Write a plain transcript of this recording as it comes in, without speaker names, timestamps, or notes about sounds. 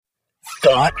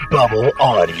Thought Bubble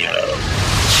Audio.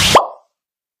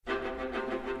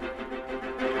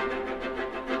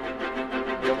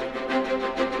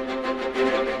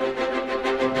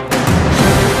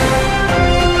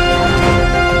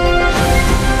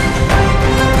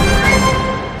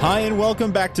 Hi, and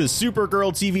welcome back to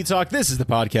Supergirl TV Talk. This is the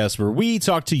podcast where we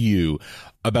talk to you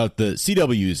about the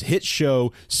CW's hit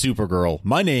show, Supergirl.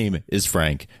 My name is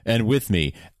Frank, and with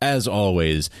me, as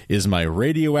always, is my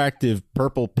radioactive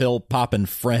purple pill poppin'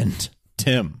 friend,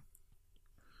 Tim.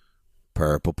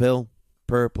 Purple pill,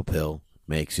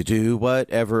 makes you do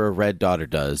whatever a red daughter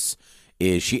does.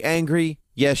 Is she angry?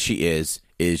 Yes, she is.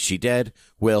 Is she dead?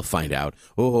 We'll find out.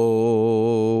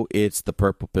 Oh, it's the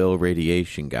purple pill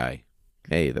radiation guy.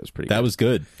 Hey, that was pretty good. That was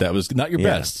good. That was not your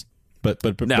best, but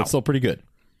still pretty good.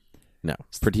 No,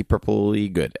 pretty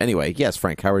purpley good. Anyway, yes,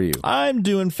 Frank, how are you? I'm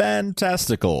doing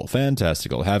fantastical.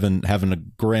 Having a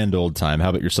grand old time. How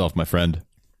about yourself, my friend?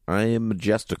 I am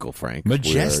majestical, Frank.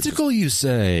 Majestical, you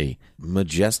say?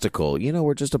 Majestical. You know,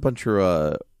 we're just a bunch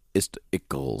of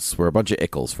ickles. We're a bunch of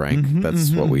ickles, Frank. That's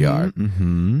what we are.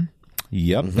 Mm-hmm.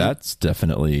 Yep, that's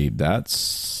definitely, Yep,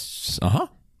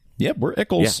 we're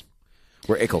ickles. Yeah.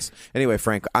 We're ickles. Anyway,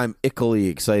 Frank, I'm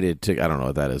ickily excited to, I don't know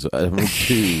what that is,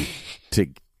 to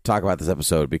talk about this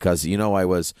episode because, you know, I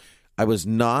was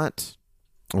not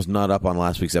up on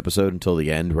last week's episode until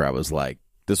the end where I was like,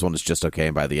 this one is just okay.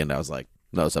 And by the end, I was like,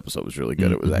 no, this episode was really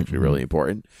good. It was actually really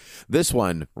important. This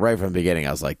one, right from the beginning,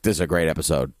 I was like, this is a great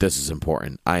episode. This is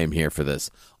important. I am here for this.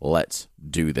 Let's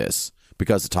do this.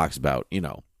 Because it talks about, you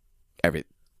know,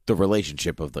 the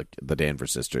relationship of the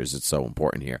Danvers sisters. It's so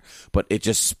important here. But it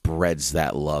just spreads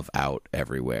that love out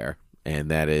everywhere.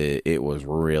 And it was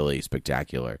really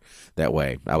spectacular that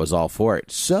way. I was all for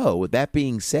it. So, with that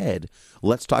being said,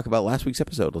 let's talk about last week's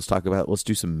episode. Let's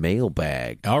do some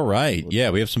mailbag. All right.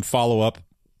 Yeah, we have some follow-up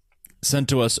sent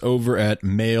to us over at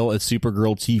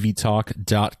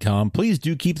mail@supergirltvtalk.com. Please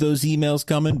do keep those emails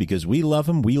coming because we love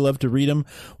them. We love to read them.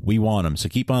 We want them. So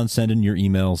keep on sending your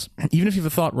emails. Even if you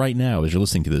have a thought right now as you're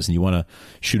listening to this and you want to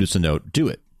shoot us a note, do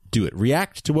it. Do it.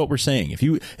 React to what we're saying. If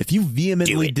you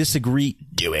vehemently disagree,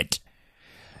 do it.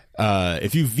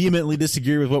 If you vehemently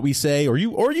disagree with what we say or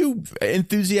you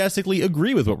enthusiastically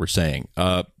agree with what we're saying,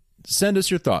 send us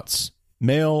your thoughts.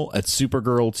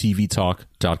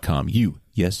 mail@supergirltvtalk.com. You.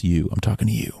 Yes, you. I'm talking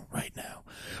to you right now.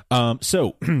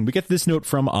 So we get this note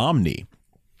from Omni.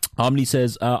 Omni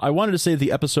says, I wanted to say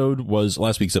the episode was,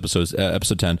 last week's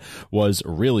episode 10, was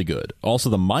really good. Also,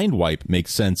 the mind wipe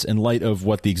makes sense in light of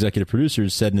what the executive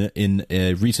producers said in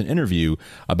a recent interview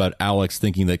about Alex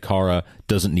thinking that Kara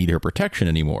doesn't need her protection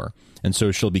anymore, and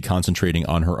so she'll be concentrating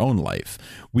on her own life.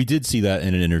 We did see that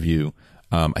in an interview,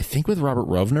 I think with Robert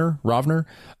Rovner,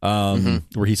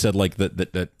 where he said like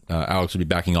that Alex would be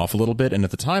backing off a little bit. And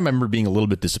at the time, I remember being a little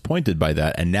bit disappointed by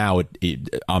that. And now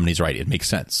Omni's right. It makes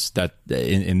sense that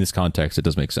in this context, it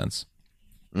does make sense.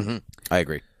 Mm-hmm. I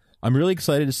agree. I'm really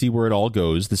excited to see where it all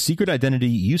goes. The secret identity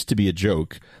used to be a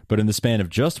joke, but in the span of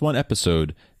just one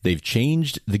episode, they've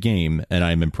changed the game, and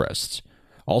I'm impressed.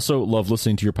 Also, love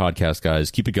listening to your podcast, guys.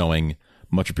 Keep it going.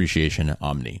 Much appreciation,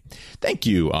 Omni. Thank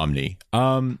you, Omni.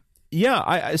 Yeah,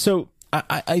 I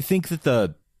think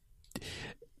that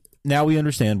now we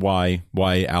understand why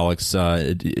Alex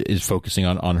is focusing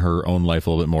on her own life a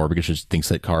little bit more because she thinks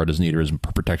that Kara doesn't need her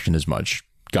protection as much.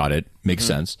 Got it. Makes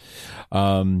sense.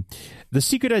 The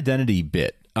secret identity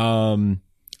bit. I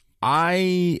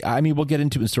mean, we'll get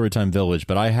into it in Storytime Village,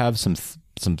 but I have some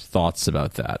thoughts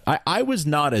about that. I was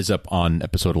not as up on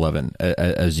episode 11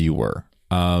 as you were.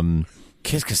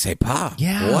 Qu'est-ce que c'est pas?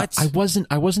 Yeah, what? I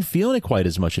wasn't feeling it quite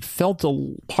as much. It felt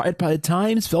at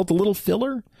times felt a little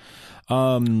filler.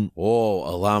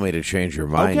 Allow me to change your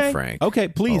mind, okay. Frank. Okay,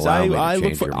 please. I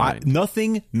look for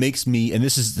nothing makes me, and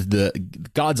this is the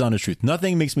God's honest truth.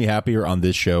 Nothing makes me happier on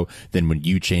this show than when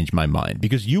you change my mind,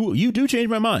 because you do change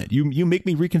my mind. You make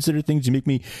me reconsider things. You make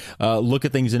me look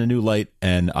at things in a new light,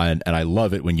 and I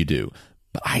love it when you do.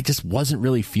 But I just wasn't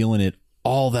really feeling it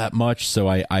all that much. So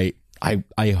I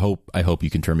hope you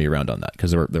can turn me around on that,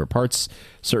 because there were parts,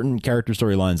 certain character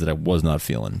storylines that I was not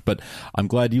feeling. But I'm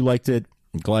glad you liked it.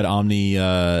 I'm glad Omni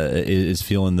is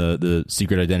feeling the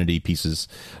secret identity pieces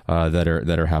that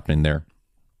are happening there.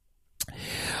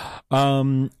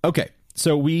 Okay,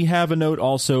 so we have a note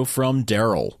also from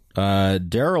Daryl.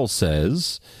 Daryl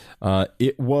says,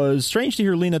 it was strange to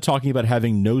hear Lena talking about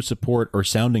having no support or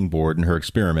sounding board in her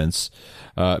experiments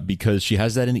because she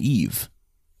has that in Eve.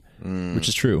 Which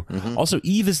is true. Mm-hmm. Also,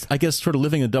 Eve is, I guess, sort of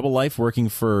living a double life, working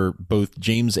for both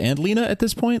James and Lena at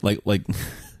this point. Like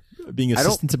being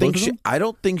assistant to both of them? I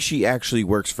don't think she actually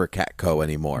works for Catco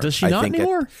anymore. Does she not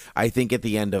anymore? I think at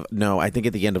the end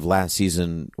of last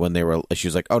season when she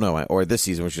was like, oh no, or this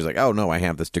season when she was like, oh no, I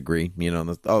have this degree. You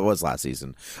know, it was last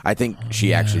season. I think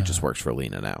she actually just works for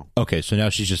Lena now. Okay, so now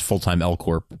she's just full-time L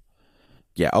Corp.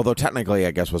 Yeah, although technically,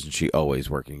 I guess wasn't she always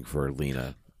working for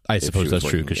Lena? I suppose that's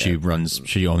true because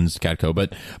she owns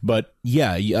Catco. But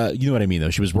yeah, you know what I mean though.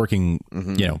 She was working,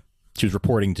 she was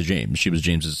reporting to James. She was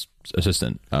James's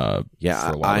assistant. For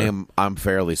a while I'm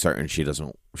fairly certain she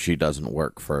doesn't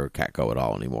work for Catco at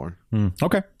all anymore.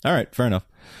 Okay, all right, fair enough.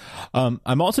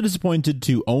 I'm also disappointed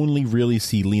to only really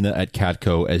see Lena at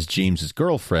Catco as James's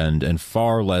girlfriend and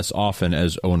far less often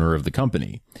as owner of the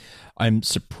company. I'm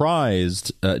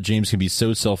surprised James can be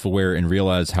so self-aware and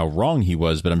realize how wrong he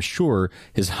was, but I'm sure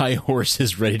his high horse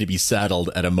is ready to be saddled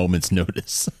at a moment's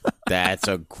notice. That's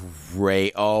a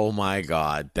great... Oh, my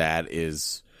God.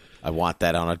 I want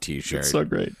that on a T-shirt. It's so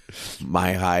great.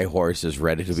 My high horse is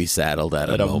ready to be saddled at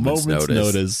a moment's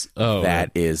notice. Oh, that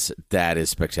is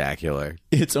spectacular.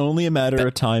 It's only a matter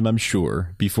of time, I'm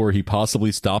sure, before he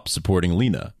possibly stops supporting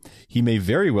Lena. He may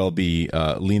very well be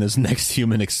Lena's next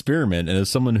human experiment, and as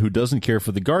someone who doesn't care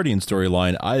for the Guardian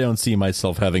storyline, I don't see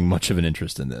myself having much of an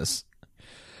interest in this.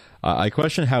 I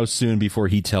question how soon before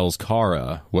he tells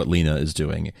Kara what Lena is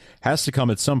doing. Has to come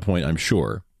at some point, I'm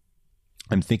sure.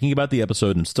 I'm thinking about the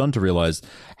episode and I'm stunned to realize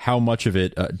how much of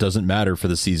it doesn't matter for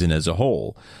the season as a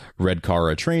whole. Red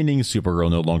Kara training,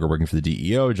 Supergirl no longer working for the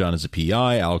DEO, John is a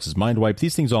PI, Alex is mind wiped.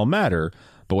 These things all matter,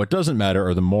 but what doesn't matter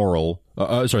are the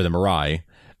Mirai,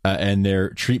 and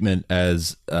their treatment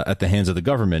as at the hands of the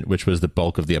government, which was the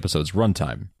bulk of the episode's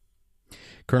runtime.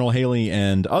 Colonel Haley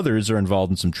and others are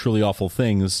involved in some truly awful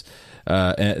things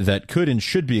that could and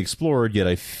should be explored, yet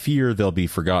I fear they'll be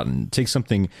forgotten. It takes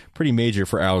something pretty major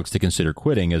for Alex to consider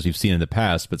quitting, as we've seen in the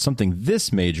past, but something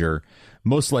this major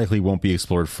most likely won't be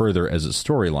explored further as a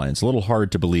storyline. It's a little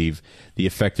hard to believe the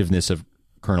effectiveness of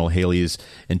Colonel Haley's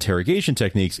interrogation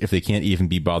techniques if they can't even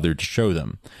be bothered to show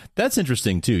them. That's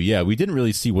interesting, too. Yeah, we didn't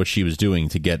really see what she was doing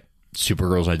to get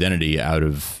Supergirl's identity out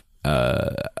of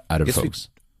folks.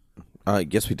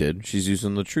 Yes, we did. She's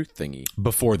using the truth thingy.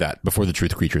 Before the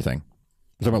truth creature thing.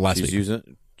 I'm talking about last week.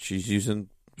 She's using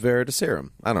Veritaserum.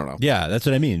 I don't know. Yeah, that's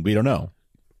what I mean. We don't know.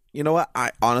 You know what?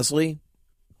 I honestly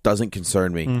doesn't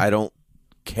concern me. I don't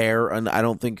care, and I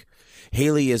don't think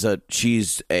Haley is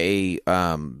she's not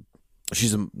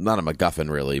a MacGuffin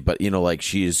really, but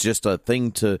she is just a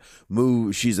thing to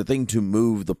move. She's a thing to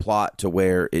move the plot to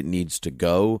where it needs to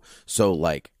go. So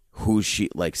who she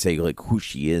who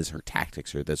she is, her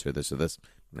tactics, or this or this or this.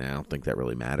 Nah, I don't think that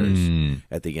really matters.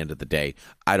 At the end of the day,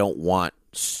 I don't want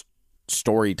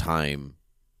story time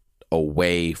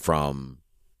away from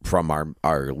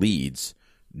our leads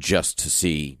just to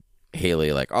see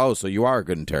Haley so you are a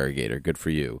good interrogator, good for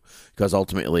you. Because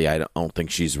ultimately, I don't think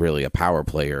she's really a power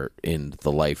player in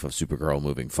the life of Supergirl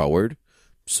moving forward.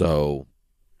 So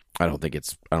I don't think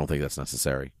that's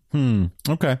necessary.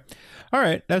 Okay. All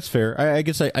right. That's fair. I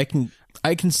guess I can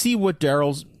see what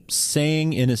Daryl's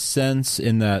saying in a sense,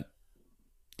 in that,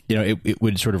 it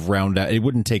would sort of round out. It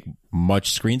wouldn't take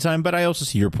much screen time, but I also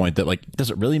see your point that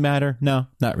does it really matter? No,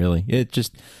 not really. It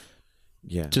just,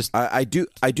 I do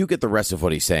get the rest of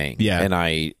what he's saying. Yeah. And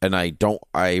I'm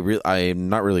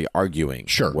not really arguing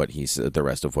what the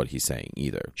rest of what he's saying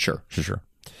either. Sure.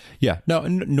 Yeah, no,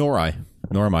 nor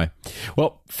am I.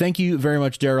 Well, thank you very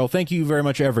much, Daryl. Thank you very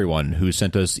much, everyone who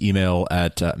sent us email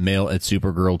at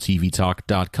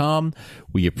mail@supergirltvtalk.com.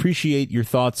 We appreciate your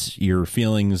thoughts, your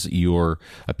feelings, your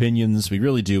opinions. We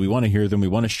really do. We want to hear them. We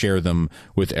want to share them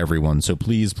with everyone. So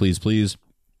please, please, please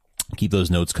keep those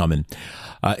notes coming.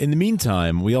 In the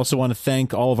meantime, we also want to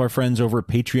thank all of our friends over at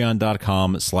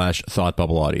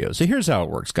patreon.com/thoughtbubbleaudio. So here's how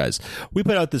it works, guys. We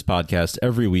put out this podcast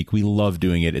every week. We love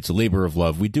doing it. It's a labor of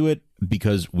love. We do it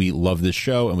because we love this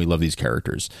show and we love these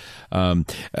characters.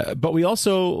 But we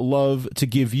also love to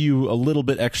give you a little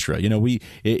bit extra.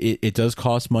 It does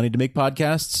cost money to make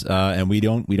podcasts, and we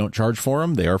don't charge for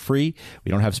them. They are free. We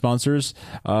don't have sponsors.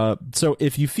 So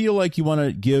if you feel like you want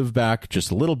to give back just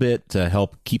a little bit to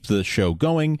help keep the show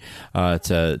going,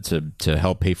 to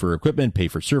help pay for equipment, pay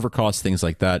for server costs, things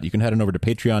like that, you can head on over to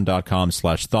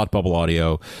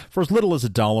patreon.com/thoughtbubbleaudio. For as little as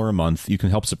 $1 a month, you can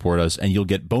help support us, and you'll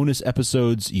get bonus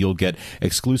episodes. You'll get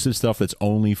exclusive stuff that's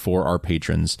only for our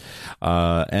patrons.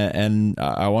 And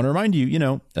I want to remind you,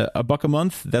 $1 a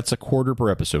month, that's $0.25 per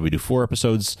episode. We do 4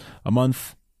 episodes a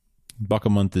month. $1 a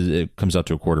month, it comes out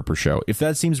to $0.25 per show. If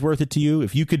that seems worth it to you,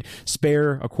 if you could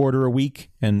spare $0.25 a week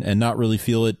and not really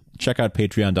feel it, check out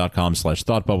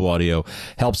patreon.com/thoughtbubbleaudio.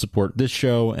 Help support this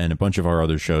show and a bunch of our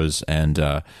other shows, and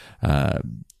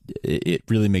it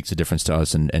really makes a difference to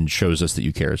us and shows us that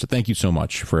you care. So thank you so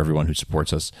much for everyone who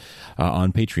supports us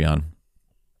on Patreon.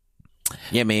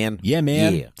 Yeah, man.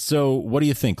 Yeah. So what do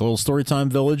you think? A little Storytime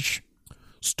Village?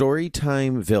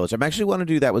 Storytime Village. I'm actually want to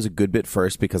do that was a good bit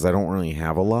first because I don't really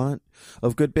have a lot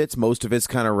of good bits. Most of it's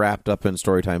kind of wrapped up in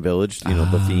Storytime Village,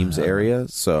 the themes area.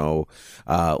 So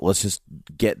let's just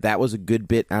get that was a good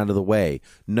bit out of the way.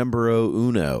 Numero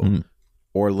uno,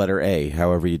 or letter A,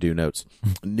 however you do notes.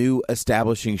 New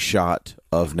establishing shot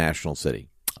of National City.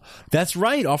 That's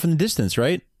right, off in the distance,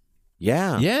 right?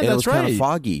 Yeah, that's it was right. kind of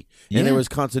foggy, and there was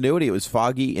continuity. It was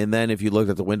foggy, and then if you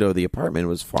looked at the window of the apartment, it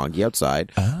was foggy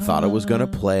outside. Thought it was going to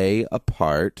play a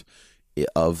part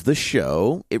of the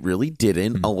show. It really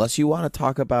didn't, unless you want to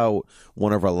talk about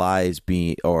one of our lies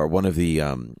being, or one of the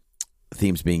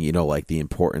themes being, like the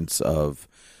importance of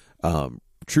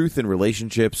truth in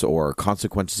relationships or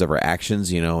consequences of our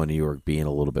actions, and you were being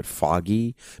a little bit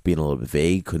foggy, being a little bit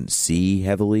vague, couldn't see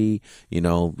heavily,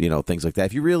 things like that.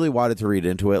 If you really wanted to read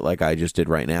into it like I just did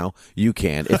right now, you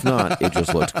can. If not, it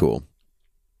just looked cool.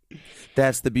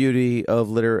 That's the beauty of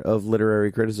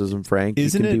literary criticism, Frank.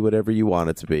 Isn't it can it? be whatever you want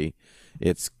it to be.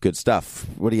 It's good stuff.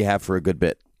 What do you have for a good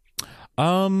bit?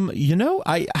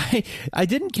 I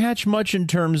didn't catch much in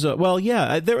terms of,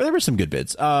 there were some good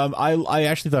bits. I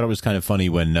actually thought it was kind of funny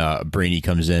when Brainy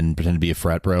comes in, pretend to be a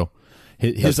frat bro.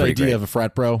 His idea great. of a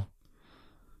frat bro.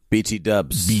 BT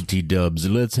Dubs. BT Dubs.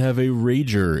 Let's have a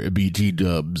rager, BT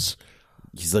Dubs.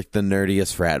 He's like the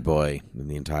nerdiest frat boy in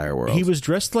the entire world. He was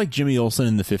dressed like Jimmy Olsen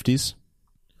in the 50s.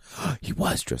 He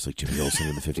was dressed like Jimmy Olsen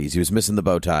in the 50s. He was missing the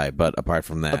bow tie, but apart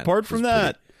from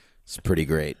that. It's pretty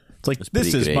great. It's like,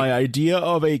 this is my idea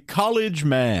of a college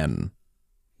man.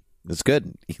 That's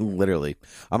good. Literally.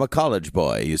 I'm a college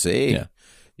boy, you see?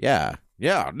 Yeah.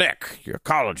 Yeah, Nick, you're a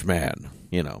college man.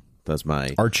 That's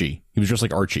my... Archie. He was just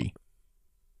like Archie.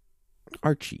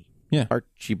 Archie. Yeah.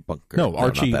 Archie Bunker. No,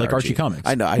 Archie, like Archie Comics.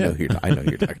 I know who you're talking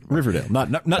about. Riverdale.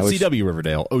 Not CW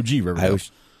Riverdale, OG Riverdale.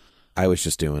 I was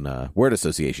just doing a word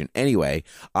association. Anyway,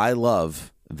 I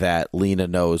love that Lena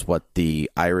knows what the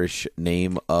Irish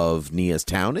name of Nia's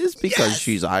town is because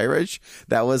she's Irish.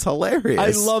 That was hilarious.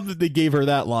 I love that they gave her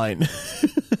that line.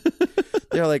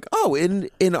 They're like, oh, in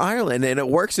Ireland, and it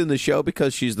works in the show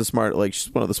because she's she's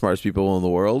one of the smartest people in the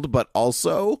world, but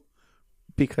also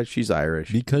because she's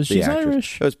Irish. Because she's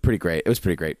Irish. It was pretty great.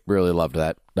 Really loved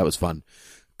that. That was fun.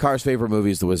 Car's favorite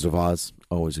movie is The Wizard of Oz.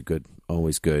 Always good.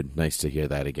 Nice to hear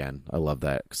that again. I love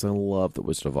that because I love The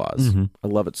Wizard of Oz. I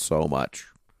love it so much.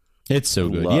 It's so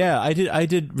good. I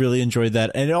did really enjoy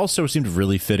that, and it also seemed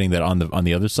really fitting that on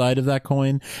the other side of that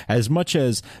coin, as much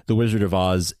as The Wizard of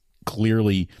Oz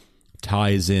clearly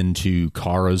ties into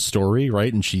Kara's story,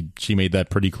 right? And she made that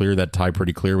pretty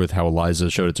clear, with how Eliza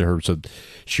showed it to her so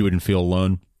she wouldn't feel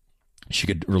alone. She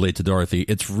could relate to Dorothy.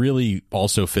 It's really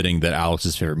also fitting that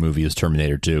Alex's favorite movie is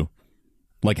Terminator 2.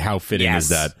 Like, how fitting is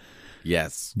that?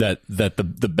 Yes. That the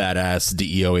badass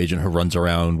DEO agent who runs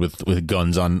around with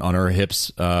guns on her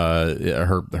hips,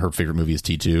 her favorite movie is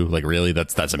T2. Like, really?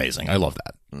 That's amazing. I love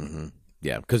that. Mm-hmm.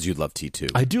 Yeah, because you love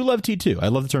T2. I do love T2. I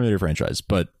love the Terminator franchise,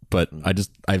 but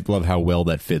I love how well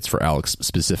that fits for Alex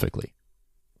specifically.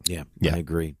 Yeah. I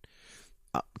agree.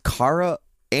 Kara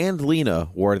and Lena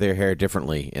wore their hair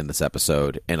differently in this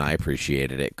episode, and I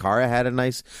appreciated it. Kara had a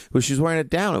nice, she was wearing it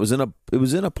down. It was in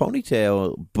a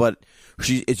ponytail, but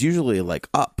it's usually like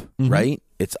up, right?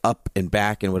 It's up and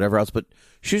back and whatever else, but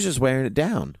she was just wearing it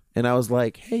down, and I was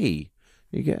like, hey,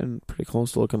 you're getting pretty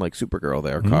close to looking like Supergirl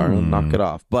there, Kara. Knock it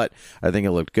off. But I think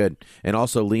it looked good. And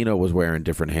also, Lena was wearing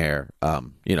different hair.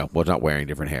 Not wearing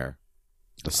different hair.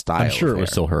 The style. I'm sure of it hair.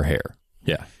 was still her hair.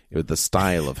 Yeah. With the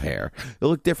style of hair. It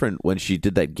looked different when she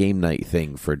did that game night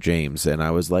thing for James, and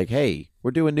I was like, hey,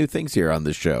 we're doing new things here on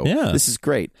this show. Yeah. This is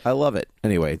great. I love it.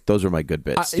 Anyway, those are my good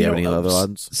bits. Do you have any other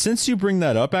ones? Since you bring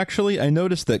that up, actually, I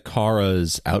noticed that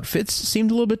Kara's outfits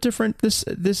seemed a little bit different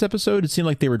this episode. It seemed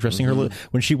like they were dressing her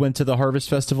when she went to the Harvest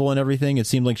Festival and everything. It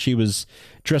seemed like she was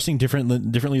dressing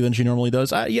differently than she normally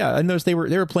does. I noticed they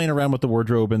were playing around with the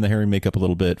wardrobe and the hair and makeup a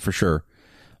little bit, for sure.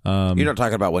 You're not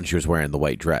talking about when she was wearing the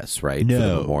white dress, right? No. For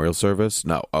the memorial service?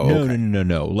 No. Oh, no, okay.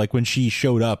 no. Like when she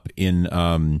showed up in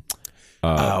yes.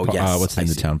 what's the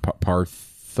name of the town?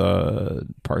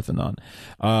 Parthenon,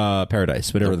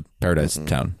 Paradise, whatever the Paradise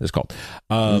town is called.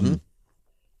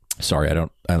 Sorry, I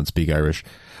don't speak Irish.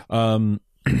 Yeah,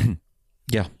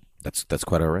 that's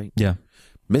quite all right. Yeah.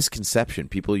 Misconception.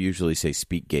 People usually say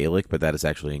speak Gaelic, but that is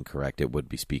actually incorrect. It would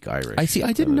be speak Irish. I see.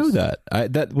 I didn't know that.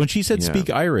 That when she said speak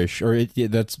Irish, or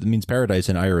that means paradise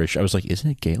in Irish, I was like, isn't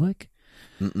it Gaelic?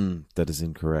 That is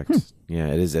incorrect. Yeah,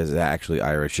 it is actually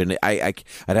Irish, and I'd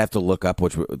have to look up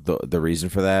the reason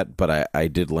for that. But I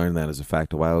did learn that as a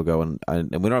fact a while ago, and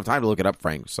we don't have time to look it up,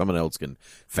 Frank. Someone else can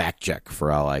fact check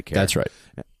for all I care. That's right.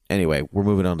 Anyway, we're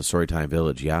moving on to Storytime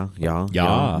Village. Yeah.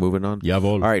 Moving on. Jawohl.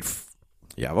 All right.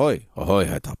 Jawohl. Ahoy,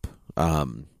 head up.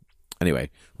 Anyway,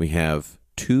 we have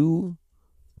two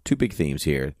big themes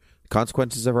here: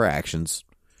 consequences of our actions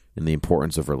and the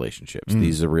importance of relationships.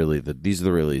 These are really the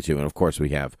two, and of course we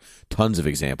have tons of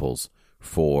examples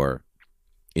for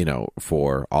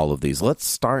all of these. Let's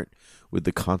start with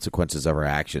the consequences of our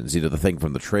actions. The thing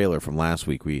from the trailer from last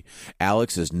week,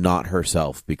 Alex is not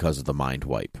herself because of the mind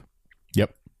wipe.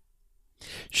 Yep.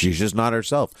 She's just not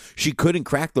herself. She couldn't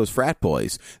crack those frat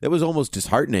boys. That was almost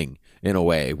disheartening in a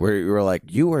way, where you were like,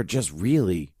 you are just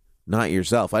really not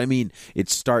yourself. I mean, it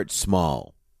starts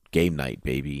small. Game night,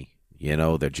 baby.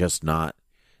 They're just not,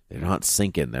 they're not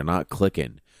syncing. They're not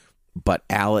clicking. But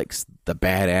Alex, the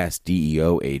badass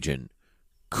DEO agent,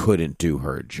 couldn't do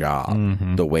her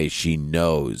job the way she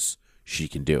knows she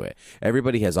can do it.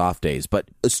 Everybody has off days, but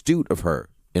astute of her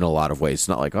in a lot of ways. It's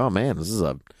not like, oh man,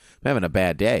 I'm having a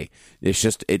bad day. It's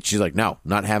just, she's like, no,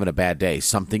 not having a bad day.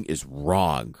 Something is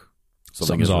wrong.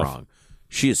 Something is wrong.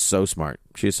 She is so smart.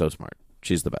 She is so smart.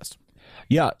 She's the best.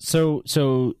 Yeah, so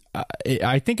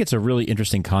I think it's a really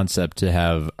interesting concept to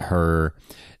have her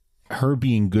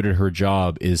being good at her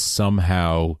job is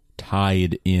somehow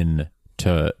tied in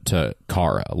to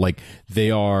Kara. Like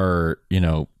they are, in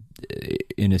a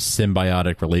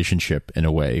symbiotic relationship in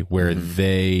a way where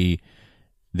they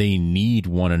need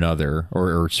one another,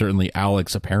 or certainly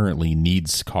Alex apparently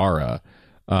needs Kara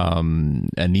and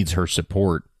needs her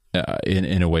support.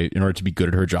 In a way, in order to be good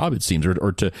at her job, it seems,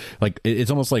 or to like,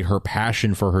 it's almost like her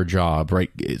passion for her job, right?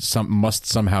 Must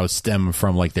somehow stem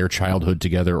from like their childhood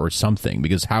together or something.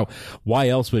 Because why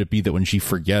else would it be that when she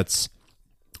forgets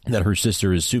that her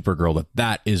sister is Supergirl,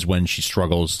 that is when she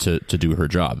struggles to do her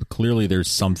job? Clearly, there's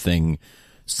some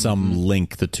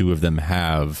link the two of them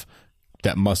have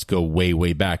that must go way,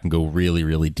 way back and go really,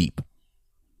 really deep.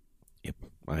 Yep,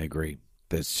 I agree.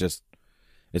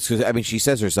 It's because she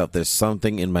says herself, "There's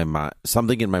something in my mind.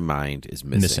 Something in my mind is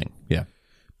missing." Yeah,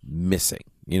 missing.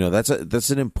 That's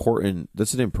an important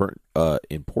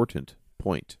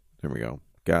point. There we go.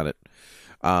 Got it.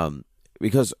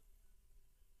 Because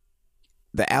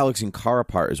the Alex and Kara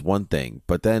part is one thing,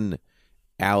 but then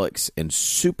Alex and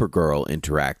Supergirl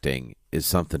interacting is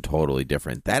something totally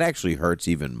different. That actually hurts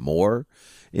even more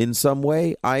in some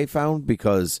way, I found,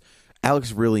 because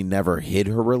Alex really never hid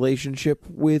her relationship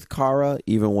with Kara,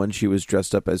 even when she was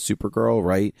dressed up as Supergirl,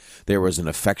 right? There was an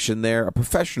affection there, a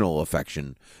professional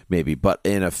affection, maybe, but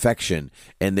an affection,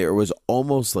 and there was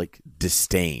almost like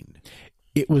disdain.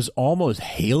 It was almost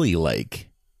Haley-like.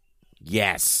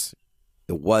 Yes,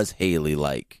 it was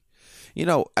Haley-like.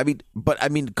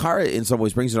 Kara in some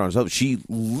ways brings it on herself. She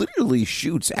literally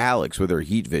shoots Alex with her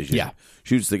heat vision. Yeah,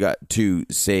 shoots the guy to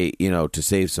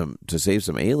save some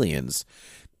aliens.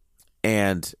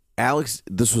 And Alex,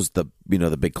 this was the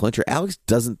big clincher. Alex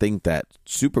doesn't think that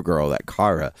Supergirl, that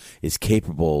Kara, is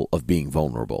capable of being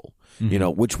vulnerable.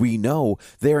 Which we know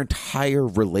their entire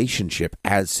relationship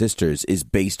as sisters is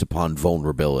based upon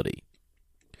vulnerability.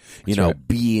 Right.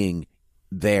 Being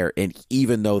there, and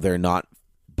even though they're not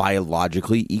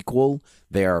biologically equal,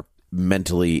 they are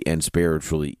mentally and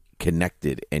spiritually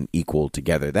connected and equal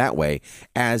together that way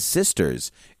as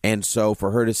sisters. And so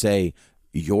for her to say,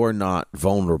 "You're not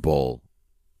vulnerable,"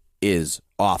 is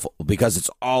awful, because it's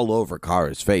all over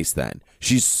Kara's face then.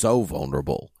 She's so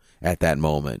vulnerable at that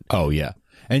moment. Oh, yeah.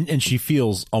 And she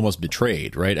feels almost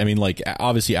betrayed, right? I mean, like,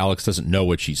 obviously Alex doesn't know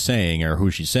what she's saying or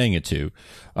who she's saying it to,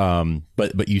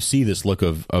 but you see this look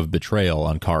of betrayal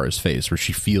on Kara's face where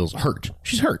she feels hurt.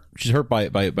 She's hurt. She's hurt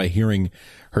by hearing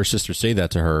her sister say that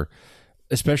to her,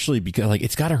 especially because, like,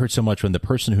 it's got to hurt so much when the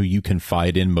person who you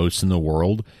confide in most in the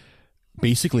world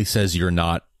basically says you're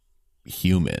not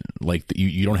human, like that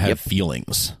you don't have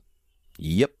feelings.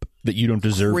 Yep. That you don't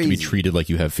deserve to be treated like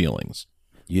you have feelings.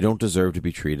 You don't deserve to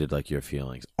be treated like you have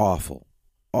feelings. Awful.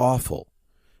 Awful.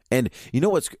 And you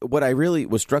know what I really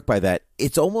was struck by that?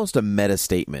 It's almost a meta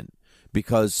statement,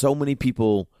 because so many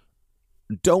people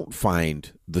don't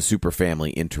find the super family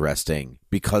interesting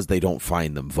because they don't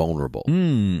find them vulnerable.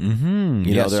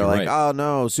 They're like, oh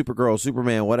no, Supergirl,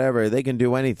 Superman, whatever, they can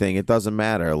do anything. It doesn't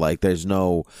matter. Like there's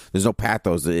no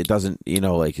pathos. It doesn't,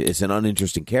 like it's an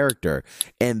uninteresting character.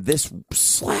 And this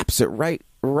slaps it right,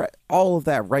 all of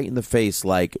that right in the face.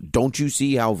 Like, don't you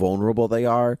see how vulnerable they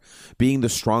are? Being the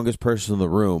strongest person in the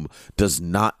room does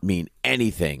not mean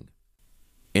anything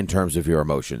in terms of your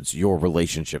emotions, your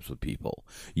relationships with people.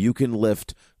 You can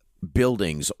lift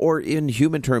buildings, or in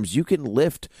human terms, you can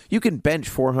bench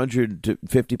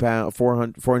 450 pounds,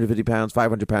 450 pounds,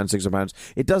 500 pounds, 600 pounds.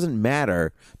 It doesn't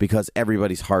matter because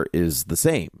everybody's heart is the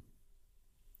same.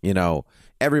 You know,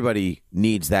 everybody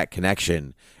needs that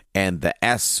connection, and the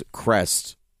S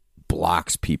crest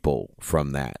blocks people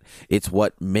from that. It's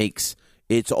what makes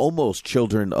it's almost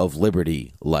Children of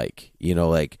Liberty like, you know,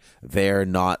 like they're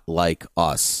not like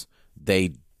us.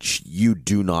 You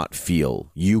do not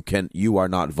feel. You are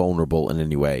not vulnerable in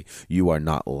any way. You are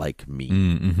not like me.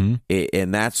 Mm-hmm.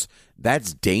 And that's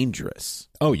dangerous.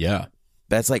 Oh yeah.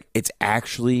 That's like, it's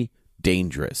actually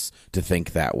dangerous to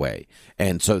think that way.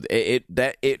 And so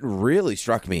it really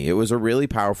struck me. It was a really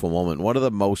powerful moment. One of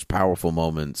the most powerful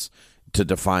moments to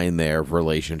define their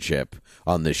relationship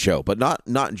on this show, but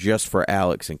not just for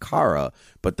Alex and Kara,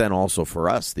 but then also for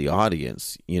us, the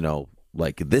audience, you know.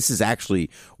 Like, this is actually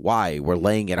why we're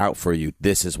laying it out for you.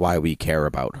 This is why we care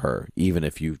about her, even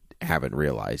if you haven't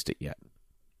realized it yet.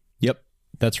 Yep,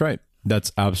 that's right.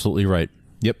 That's absolutely right.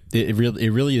 Yep, it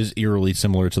really is eerily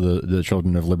similar to the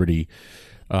Children of Liberty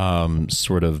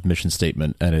sort of mission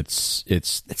statement, and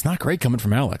it's not great coming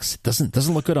from Alex. It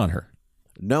doesn't look good on her.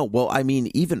 No, well, I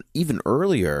mean, even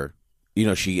earlier, you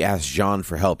know, she asked Jean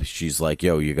for help. She's like,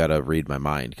 "Yo, you got to read my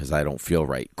mind because I don't feel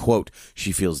right." Quote: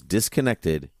 "She feels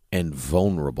disconnected and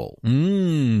vulnerable."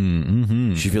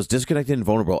 Mm-hmm. She feels disconnected and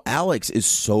vulnerable. Alex is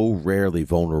so rarely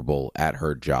vulnerable at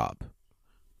her job.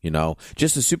 You know,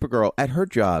 just as Supergirl at her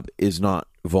job is not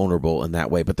vulnerable in that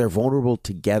way, but they're vulnerable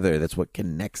together. That's what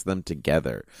connects them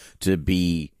together to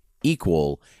be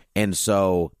equal. And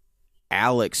so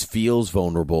Alex feels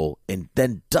vulnerable and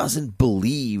then doesn't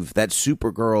believe that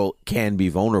Supergirl can be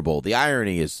vulnerable. The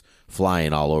irony is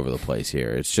flying all over the place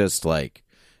here. It's just,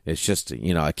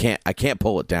 you know, I can't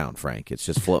pull it down, Frank. It's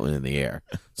just floating in the air.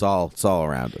 It's all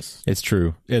around us. It's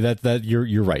true. Yeah, that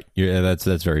you're right. Yeah,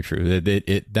 that's very true.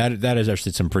 That is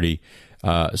actually some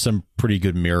pretty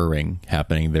good mirroring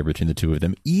happening there between the two of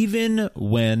them. Even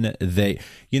when they,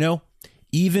 you know,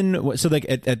 so like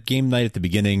at game night at the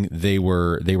beginning, they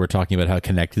were talking about how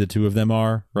connected the two of them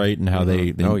are, right? And how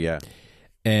they oh yeah,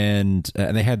 and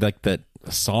they had like that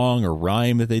song or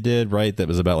rhyme that they did, right? That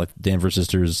was about like Danvers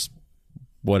sisters.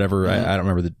 Whatever, I don't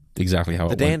remember exactly how it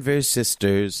went. The Danvers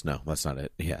sisters. No, that's not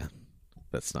it. Yeah,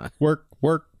 that's not work.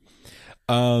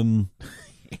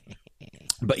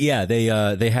 But yeah, they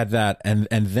had that, and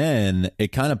then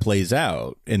it kind of plays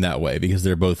out in that way because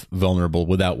they're both vulnerable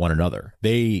without one another.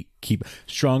 They keep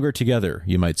stronger together,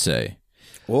 you might say.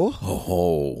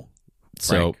 Oh,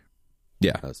 so Frank.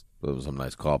 Yeah, that was a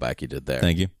nice callback you did there.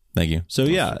 Thank you. So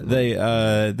yeah, they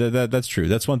that's true.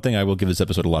 That's one thing I will give this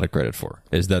episode a lot of credit for,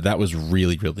 is that was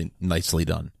really, really nicely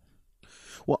done.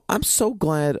 Well, I'm so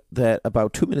glad that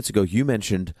about 2 minutes ago you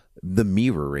mentioned the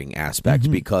mirroring aspect,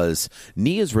 because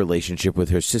Nia's relationship with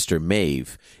her sister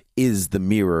Maeve is the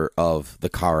mirror of the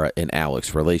Kara and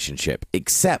Alex relationship,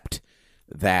 except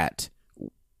that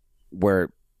where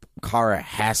Kara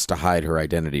has to hide her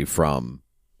identity from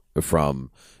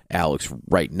Alex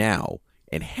right now,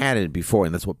 and hadn't before,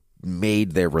 and that's what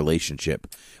made their relationship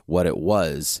what it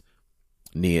was.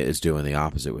 Nia is doing the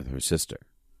opposite with her sister.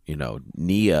 You know,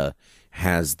 Nia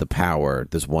has the power,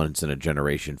 this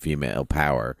once-in-a-generation female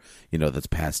power, you know, that's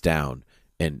passed down,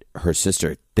 and her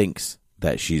sister thinks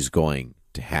that she's going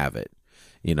to have it,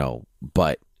 you know,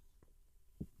 but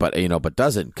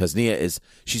doesn't, because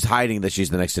she's hiding that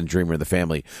she's the next in dreamer of the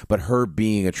family, but her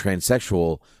being a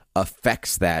transsexual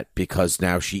affects that because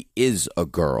now she is a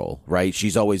girl, right?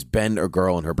 She's always been a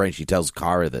girl in her brain. She tells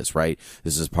Kara this, right?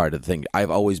 This is part of the thing.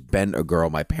 I've always been a girl.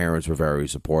 My parents were very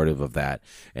supportive of that.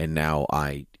 And now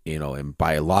I, you know, am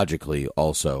biologically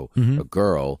also a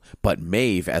girl. But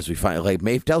Maeve, as we find, like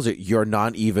Maeve tells her, you're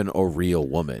not even a real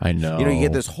woman. I know. You know, you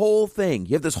get this whole thing.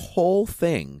 You have this whole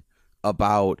thing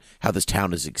about how this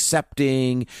town is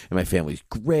accepting and my family's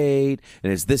great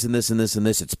and it's this and this and this and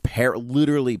this. It's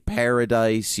literally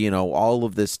paradise, you know, all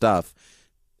of this stuff.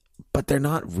 But they're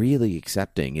not really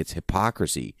accepting. It's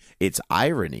hypocrisy. It's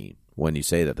irony when you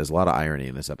say that. There's a lot of irony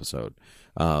in this episode.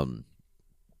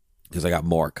 Because I got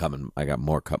more coming. I got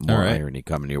more irony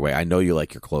coming your way. I know you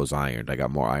like your clothes ironed. I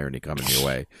got more irony coming your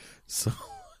way. So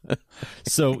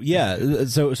yeah.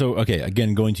 So okay.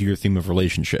 Again, going to your theme of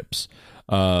relationships.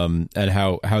 And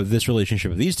how this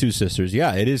relationship of these two sisters,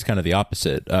 yeah, it is kind of the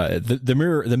opposite.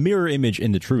 The mirror image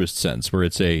in the truest sense, where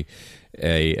it's a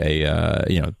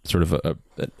you know, sort of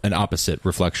an opposite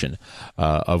reflection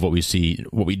of what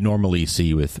we normally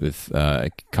see with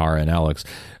Kara and Alex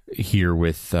here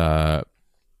with Nia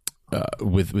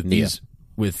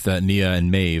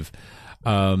and Maeve.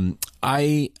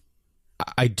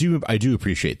 I do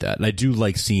appreciate that, and I do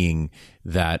like seeing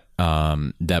that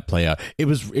that play out. It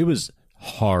was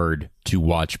hard to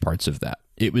watch parts of that.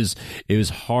 It was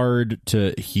hard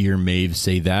to hear Maeve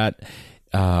say that.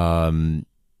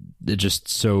 Just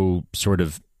so sort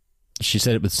of, she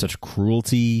said it with such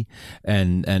cruelty,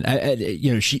 and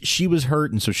you know, she was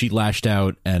hurt, and so she lashed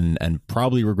out and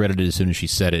probably regretted it as soon as she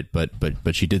said it. But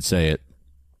she did say it,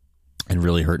 and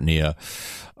really hurt Nia.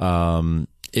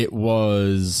 It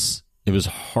was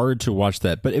hard to watch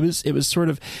that, but it was sort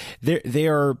of, they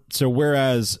are, so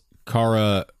whereas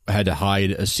Kara had to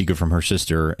hide a secret from her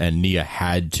sister and Nia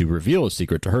had to reveal a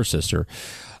secret to her sister,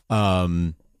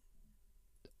 there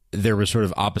were sort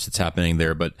of opposites happening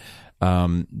there, but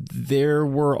there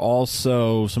were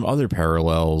also some other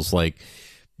parallels, like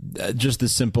just the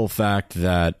simple fact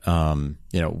that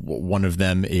you know, one of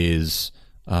them is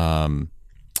they're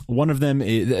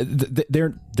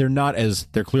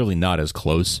clearly not as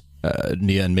close.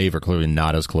 Nia and Maeve are clearly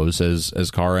not as close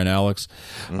as Kara and Alex.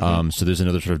 So there's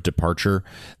another sort of departure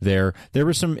there. There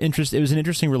was some interest. It was an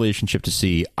interesting relationship to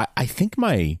see. I think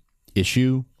my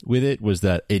issue with it was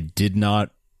that it did not.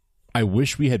 I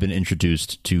wish we had been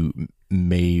introduced to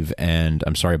Maeve and,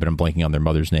 I'm sorry, but I'm blanking on their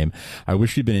mother's name. I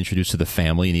wish we'd been introduced to the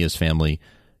family, Nia's family,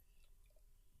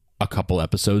 a couple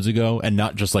episodes ago, and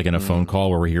not just like in a phone call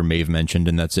where we hear Maeve mentioned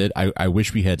and that's it. I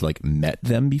wish we had like met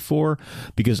them before,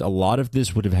 because a lot of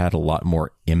this would have had a lot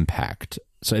more impact.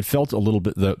 So it felt a little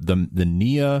bit, the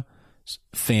Nia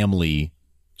family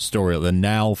story, the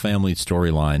Nal family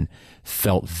storyline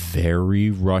felt very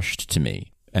rushed to me,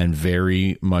 and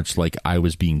very much like I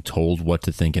was being told what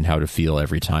to think and how to feel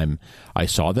every time I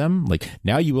saw them. Like,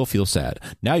 now you will feel sad.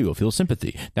 Now you will feel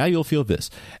sympathy. Now you'll feel this.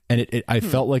 And I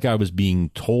felt like I was being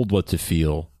told what to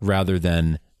feel rather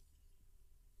than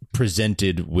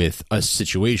presented with a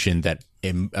situation that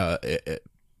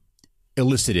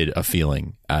elicited a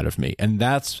feeling out of me. And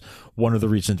that's one of the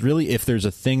reasons, really, if there's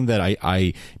a thing that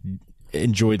I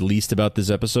enjoyed least about this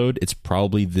episode, it's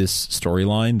probably this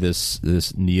storyline,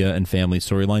 this Nia and family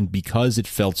storyline, because it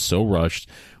felt so rushed.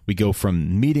 We go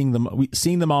from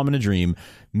seeing the mom in a dream,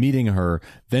 meeting her,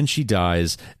 then she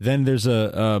dies, then there's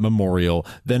a memorial,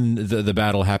 then the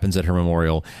battle happens at her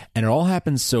memorial, and it all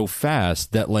happens so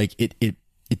fast that like it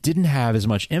didn't have as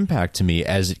much impact to me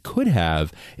as it could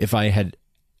have if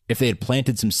they had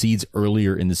planted some seeds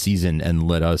earlier in the season and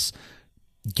let us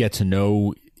get to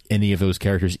know any of those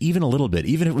characters even a little bit.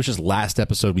 Even if it was just last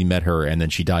episode we met her and then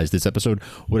she dies, this episode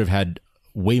would have had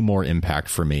way more impact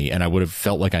for me, and I would have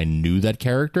felt like I knew that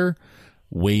character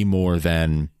way more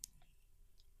than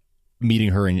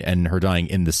meeting her and her dying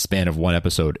in the span of one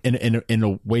episode in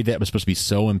a way that was supposed to be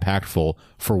so impactful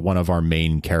for one of our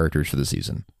main characters for the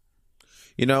season.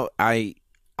 You know, I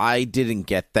didn't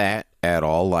get that at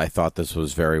all. I thought this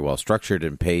was very well structured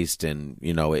and paced, and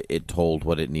you know, it told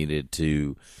what it needed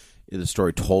to. The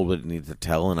story told what it needed to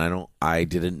tell, and I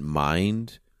didn't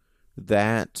mind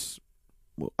that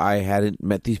I hadn't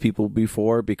met these people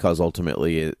before, because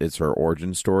ultimately it's her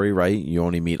origin story, right? You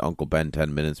only meet Uncle Ben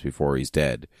 10 minutes before he's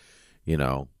dead, you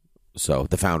know. So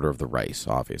the founder of the rice,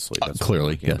 obviously, that's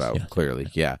clearly, yes, about. Yeah. Clearly,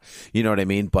 yeah. You know what I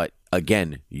mean? But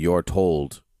again, you're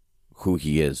told who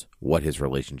he is, what his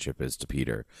relationship is to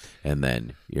Peter, and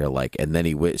then you're like, and then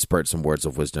he spurts some words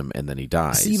of wisdom, and then he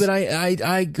dies. See, but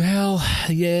well,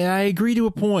 yeah, I agree to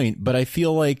a point, but I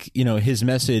feel like, you know, his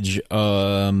message,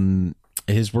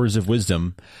 his words of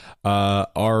wisdom,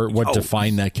 are what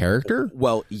define that character.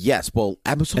 Well, yes. Well,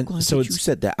 I'm so glad that you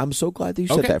said that. I'm so glad that you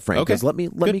said that, Frank. Because let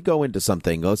me go into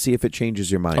something. Let's see if it changes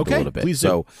your mind a little bit. Please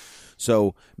do.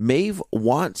 So Maeve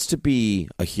wants to be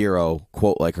a hero,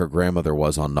 quote, like her grandmother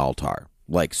was on Naltar,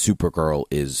 like Supergirl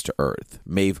is to Earth.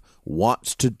 Maeve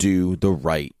wants to do the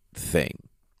right thing.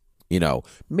 You know,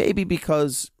 maybe for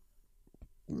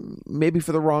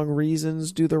the wrong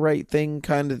reasons, do the right thing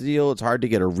kind of deal. It's hard to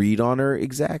get a read on her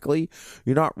exactly.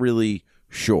 You're not really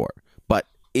sure. But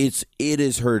it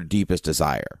is her deepest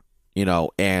desire, you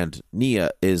know, and Nia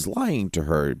is lying to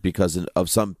her because of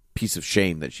some piece of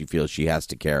shame that she feels she has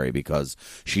to carry because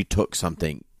she took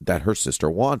something that her sister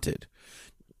wanted,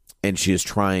 and she is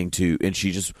trying to, and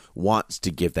she just wants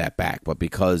to give that back, but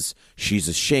because she's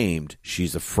ashamed,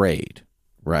 she's afraid,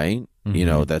 right? Mm-hmm. You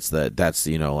know, that's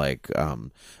you know, like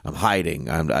I'm hiding.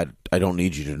 I don't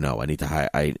need you to know. I need to hide.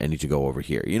 I need to go over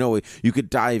here. You know, you could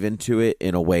dive into it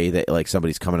in a way that like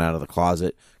somebody's coming out of the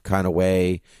closet kind of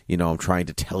way. You know, I'm trying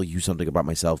to tell you something about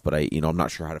myself, but I'm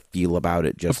not sure how to feel about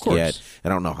it just yet. I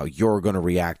don't know how you're going to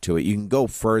react to it. You can go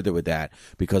further with that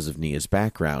because of Nia's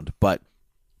background, but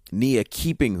Nia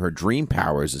keeping her dream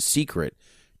powers a secret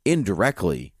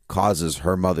indirectly causes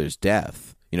her mother's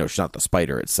death. she's not the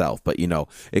spider itself, but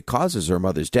it causes her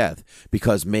mother's death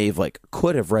because Maeve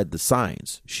could have read the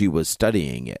signs. She was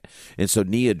studying it, and so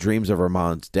Nia dreams of her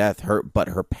mom's death. But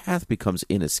her path becomes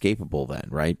inescapable then,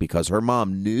 right? Because her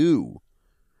mom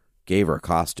gave her a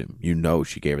costume.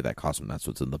 She gave her that costume. That's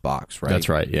what's in the box, right? That's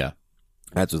right. Yeah,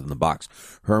 that's what's in the box.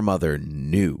 Her mother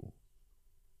knew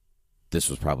this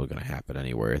was probably going to happen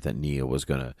anywhere, that Nia was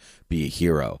going to be a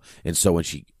hero, and so when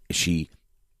she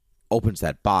opens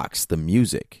that box, the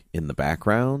music in the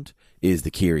background is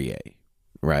the Kyrie,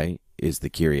 right? Is the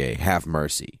Kyrie, have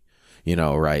mercy,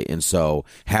 right? And so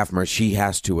have mercy, she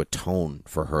has to atone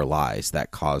for her lies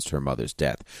that caused her mother's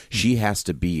death. She has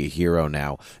to be a hero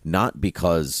now, not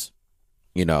because,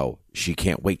 she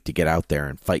can't wait to get out there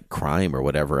and fight crime or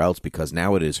whatever else, because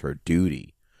now it is her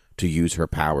duty to use her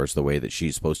powers the way that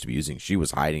she's supposed to be using. She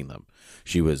was hiding them.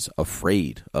 She was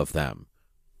afraid of them.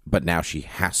 But now she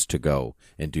has to go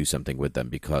and do something with them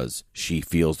because she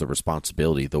feels the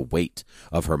responsibility, the weight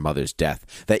of her mother's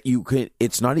death. That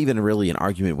it's not even really an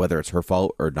argument whether it's her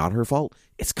fault or not her fault.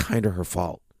 It's kind of her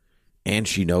fault. And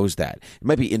she knows that. It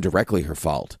might be indirectly her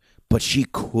fault, but she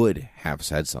could have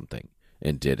said something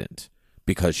and didn't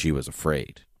because she was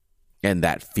afraid. And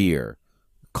that fear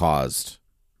caused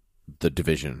the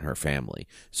division in her family.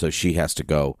 So she has to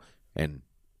go and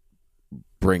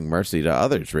bring mercy to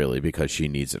others, really, because she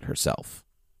needs it herself.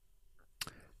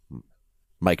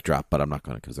 Mic drop, but I'm not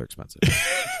going to because they're expensive.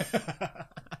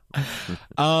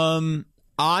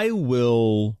 I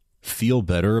will feel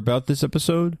better about this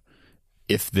episode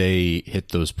if they hit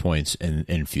those points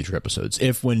in future episodes.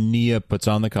 If when Nia puts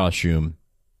on the costume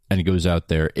and goes out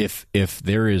there, if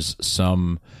there is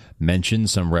some mention,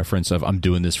 some reference of I'm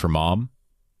doing this for mom,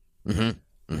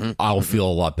 I'll feel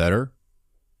a lot better.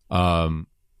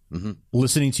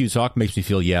 Listening to you talk makes me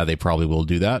feel, they probably will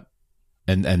do that,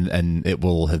 and it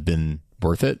will have been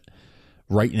worth it.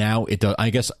 Right now, it does. I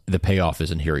guess the payoff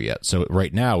isn't here yet, so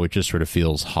right now it just sort of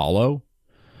feels hollow.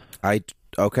 I'll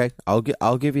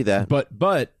give you that.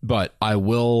 But I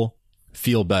will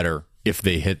feel better if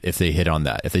they hit on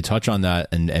that, if they touch on that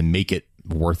and make it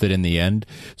worth it in the end.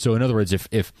 So in other words,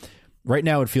 if right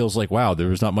now it feels like, wow, there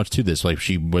was not much to this. Like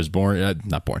she was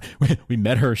not born. We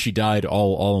met her, she died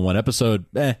all in one episode.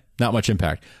 Not much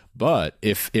impact. But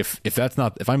if that's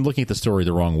not, if I'm looking at the story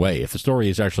the wrong way, if the story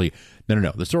is actually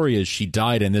no, the story is she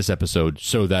died in this episode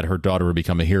so that her daughter would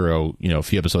become a hero, a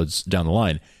few episodes down the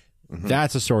line.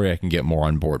 That's a story I can get more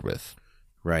on board with.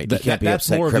 Right. That's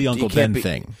more of the Uncle Ben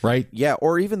thing, right? Yeah,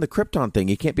 or even the Krypton thing.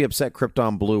 You can't be upset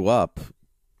Krypton blew up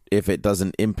if it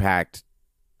doesn't impact,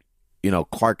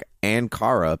 Clark and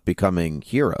Kara becoming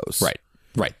heroes. Right.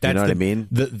 You know what I mean?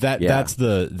 That's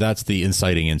the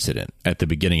inciting incident at the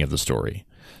beginning of the story.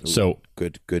 Ooh, so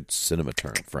good cinema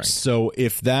term, Frank. So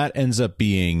if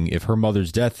her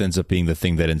mother's death ends up being the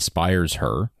thing that inspires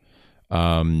her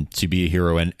to be a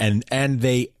hero, and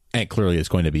clearly it's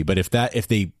going to be, but if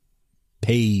they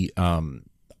pay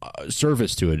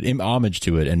service to it, homage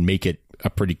to it, and make it a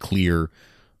pretty clear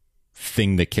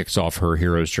thing that kicks off her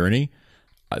hero's journey,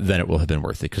 then it will have been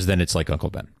worth it, because then it's like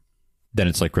Uncle Ben. Then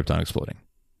it's like Krypton exploding.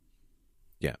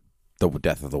 Yeah. The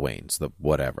death of the Waynes, the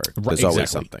whatever. Right, There's always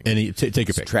something. Take your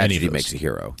pick. Tragedy makes a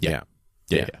hero. Yeah.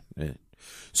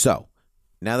 So,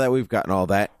 now that we've gotten all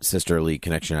that sisterly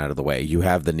connection out of the way, you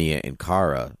have the Nia and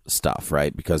Kara stuff,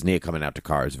 right? Because Nia coming out to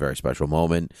Kara is a very special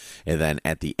moment. And then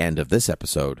at the end of this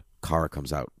episode, Kara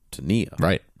comes out to Nia.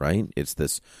 Right. It's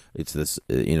this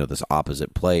this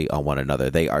opposite play on one another.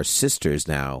 They are sisters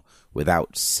now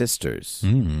without sisters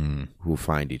who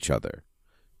find each other.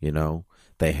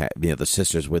 They have the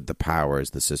sisters with the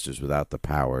powers, the sisters without the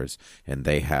powers, and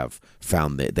they have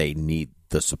found that they need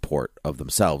the support of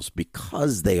themselves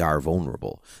because they are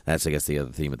vulnerable. That's, I guess, the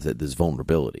other theme of this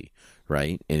vulnerability,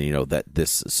 right? And that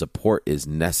this support is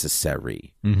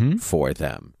necessary for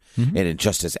them. And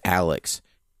just as Alex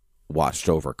watched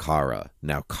over Kara,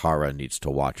 now Kara needs to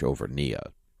watch over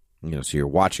Nia. So you're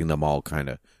watching them all kind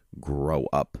of grow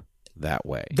up that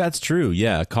way. That's true.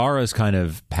 Yeah, Kara's kind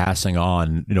of passing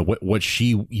on, what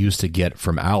she used to get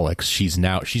from Alex. She's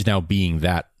now being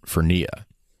that for Nia.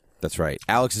 That's right.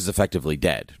 Alex is effectively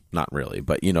dead. Not really,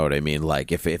 but you know what I mean?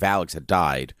 Like, if Alex had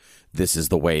died, this is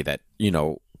the way that,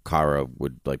 Kara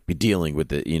would, be dealing with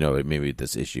the, maybe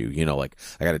this issue.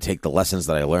 I got to take the lessons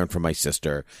that I learned from my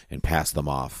sister and pass them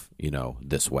off,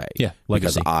 this way. Yeah,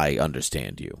 legacy. Because I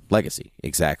understand you. Legacy,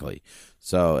 exactly.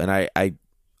 So, and I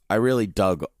really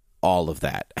dug all of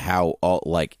that. How,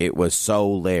 it was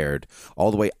so layered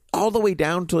all the way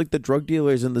down to the drug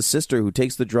dealers and the sister who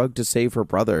takes the drug to save her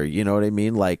brother. You know what I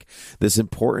mean? This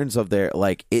importance of their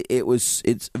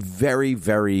it's very,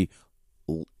 very,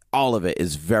 all of it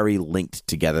is very linked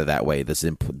together that way.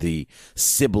 The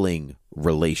sibling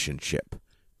relationship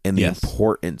and the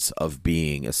importance of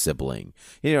being a sibling.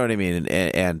 You know what I mean?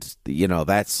 And you know,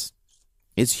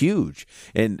 it's huge.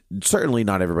 And certainly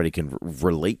not everybody can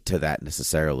relate to that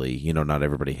necessarily. You know, not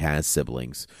everybody has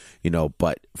siblings, you know,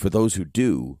 but for those who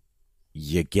do,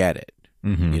 you get it.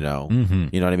 Mm-hmm. You know,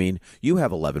 you know what I mean? You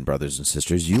have 11 brothers and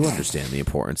sisters. You understand the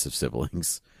importance of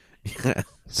siblings.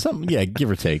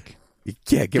 Give or take.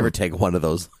 Yeah, give or take one of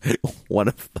those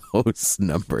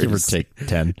numbers. Give or take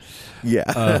 10.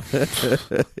 Yeah.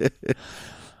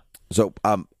 So,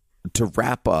 to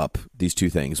wrap up these two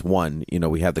things, one, you know,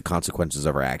 we have the consequences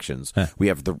of our actions. We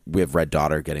have Red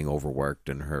Daughter getting overworked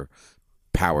and her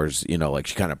powers, you know, like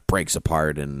she kind of breaks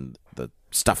apart and the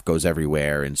stuff goes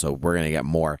everywhere, and so we're going to get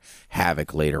more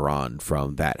havoc later on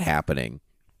from that happening.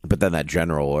 But then that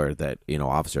general or that, you know,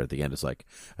 officer at the end is like,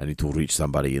 I need to reach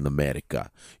somebody in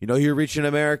America. You know who you're reaching in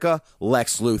America?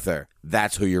 Lex Luthor.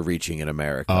 That's who you're reaching in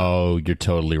America. Oh, you're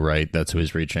totally right. That's who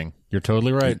he's reaching. You're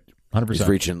totally right. 100%. He's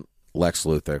reaching Lex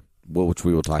Luthor, which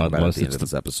we will talk about at the end of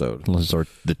this episode. Unless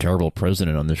it's the terrible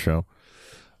president on this show.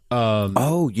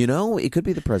 You know, it could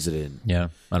be the president. Yeah,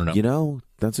 I don't know. You know,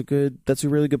 that's a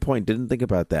really good point. Didn't think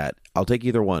about that. I'll take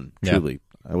either one. Truly,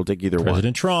 I will take either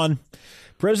President one.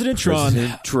 President Tron.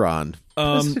 President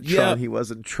Tron. He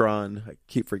wasn't Tron. I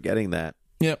keep forgetting that.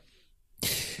 Yep.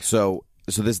 So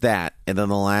there's that, and then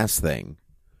the last thing,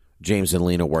 James and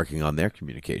Lena working on their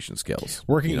communication skills.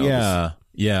 You know,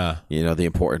 yeah. You know, the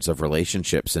importance of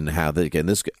relationships and how they again.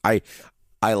 This I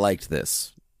liked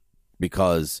this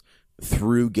because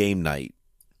through game night,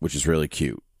 which is really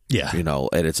cute. Yeah. You know,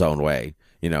 in its own way.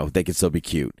 You know, they can still be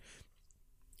cute.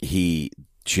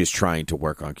 She's trying to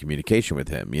work on communication with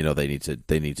him. You know, they need to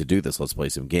do this. Let's play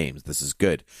some games. This is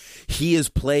good. He is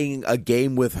playing a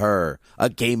game with her, a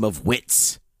game of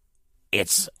wits.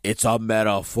 It's a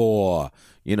metaphor,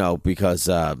 you know, because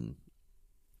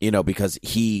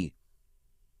he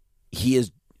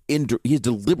is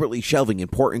deliberately shelving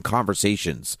important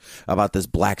conversations about this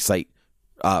black site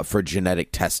for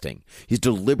genetic testing. He's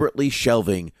deliberately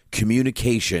shelving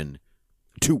communication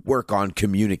to work on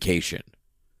communication.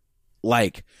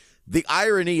 Like, the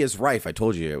irony is rife. I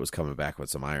told you it was coming back with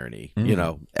some irony. You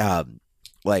know,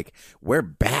 like, we're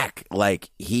back. Like,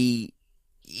 he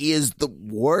is the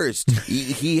worst.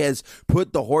 He has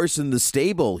put the horse in the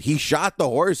stable. He shot the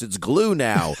horse. It's glue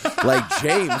now. Like,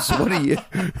 James, what are you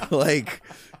like?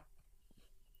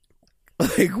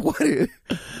 Like,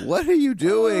 what are you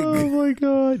doing? Oh my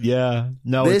God! Yeah,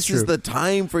 no, this is the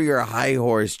time for your high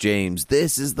horse, James.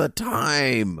 This is the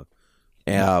time.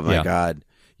 Oh my God!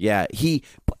 Yeah, he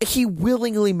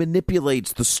willingly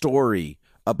manipulates the story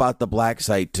about the black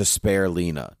site to spare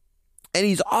Lena, and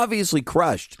he's obviously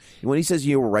crushed. When he says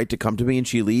you were right to come to me, and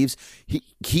she leaves,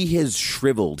 he has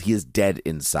shriveled. He is dead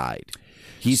inside.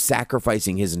 He's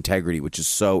sacrificing his integrity, which is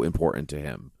so important to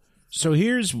him. So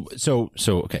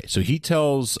okay. So he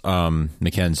tells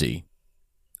Mackenzie,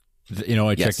 you know,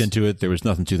 I checked into it. There was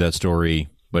nothing to that story,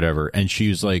 whatever. And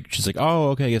she's like,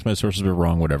 oh, okay, I guess my sources were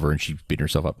wrong, whatever. And she beat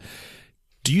herself up.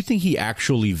 Do you think he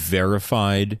actually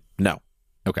verified? No.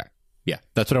 Okay. Yeah,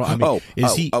 that's what I mean.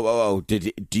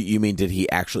 Do you mean did he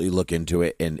actually look into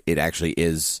it and it actually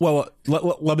is? Well,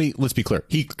 let's be clear.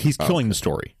 He's killing the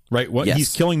story, right? Yes.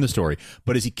 He's killing the story,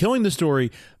 but is he killing the story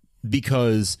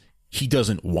because he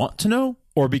doesn't want to know,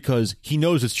 or because he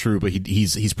knows it's true, but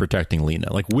he's protecting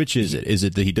Lena? Like, which is it? Is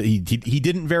it that he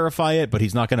didn't verify it, but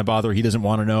he's not going to bother? He doesn't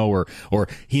want to know, or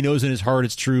he knows in his heart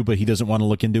it's true, but he doesn't want to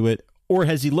look into it, or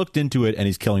has he looked into it and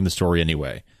he's killing the story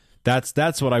anyway?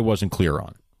 That's what I wasn't clear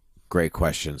on. Great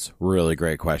questions, really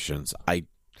great questions. I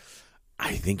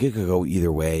think it could go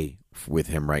either way with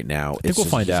him right now. I think we'll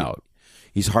find out.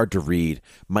 He's hard to read.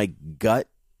 My gut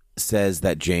says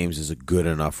that James is a good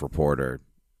enough reporter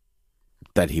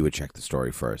that he would check the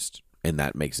story first, and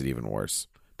that makes it even worse.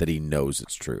 That he knows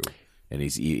it's true, and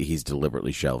he's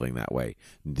deliberately shelving that way.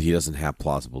 He doesn't have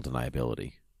plausible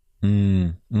deniability.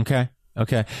 Okay.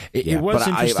 It was but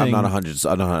interesting. I'm not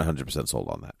 100% sold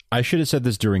on that. I should have said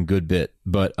this during Good Bit,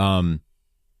 but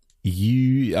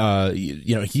you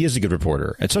know, he is a good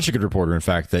reporter, and such a good reporter, in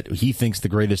fact, that he thinks the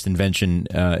greatest invention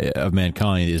of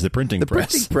mankind is the printing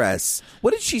press. Printing press.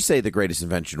 What did she say the greatest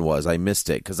invention was? I missed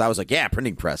it because I was like, yeah,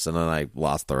 printing press, and then I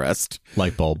lost the rest.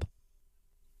 Light bulb.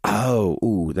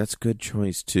 Oh, that's a good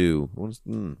choice too.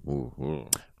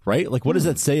 Right? Like, what does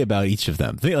that say about each of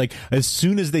them? Like, as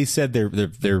soon as they said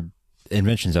their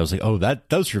inventions, I was like, oh,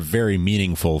 those are very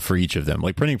meaningful for each of them.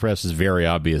 Like, printing press is very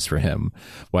obvious for him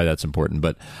why that's important,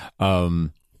 but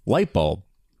light bulb,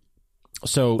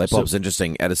 Light bulb's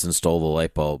interesting. Edison stole the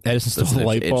light bulb. Edison stole the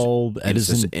light bulb.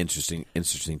 Edison,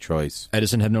 interesting choice.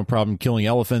 Edison had no problem killing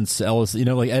elephants.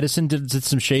 Edison did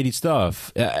some shady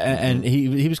stuff, and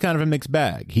he was kind of a mixed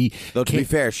bag. Though to be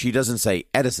fair, she doesn't say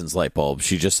Edison's light bulb.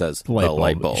 She just says the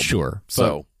light bulb. Sure.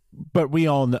 So. But we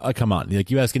all know, come on,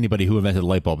 like you ask anybody who invented the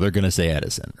light bulb, they're going to say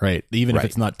Edison, right? Even if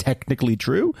it's not technically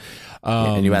true.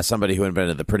 And you ask somebody who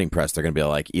invented the printing press, they're going to be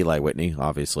like Eli Whitney,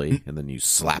 obviously, and then you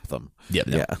slap them.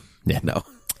 No.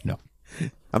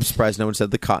 I'm surprised no one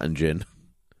said the cotton gin.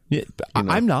 Yeah,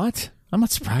 I'm not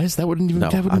surprised. That wouldn't even.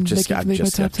 I'm just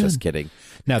kidding.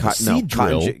 Now the seed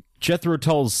drill, Jethro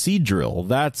Tull's seed drill.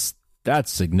 That's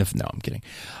significant. No, I'm kidding.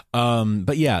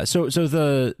 But yeah, so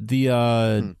the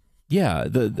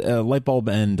light bulb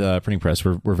and printing press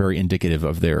were very indicative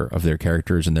of their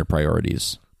characters and their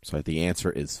priorities. So the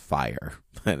answer is fire.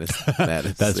 That is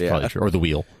that's probably true. Or the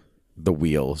wheel. The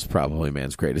wheel is probably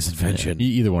man's greatest invention. Yeah,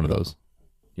 either one of those.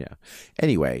 Yeah.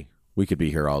 Anyway, we could be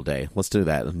here all day. Let's do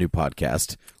that. A new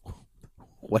podcast.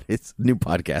 What is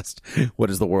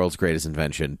the world's greatest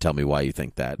invention? Tell me why you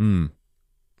think that.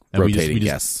 Rotating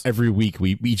guests. Every week,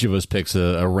 each of us picks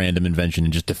a random invention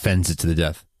and just defends it to the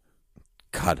death.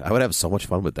 God, I would have so much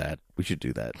fun with that. We should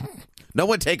do that. No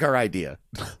one take our idea.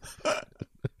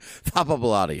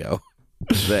 Thoughtful audio.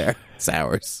 There. It's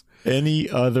ours. Any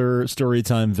other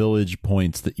Storytime Village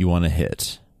points that you want to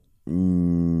hit?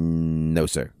 No,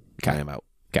 sir. Okay. I am out.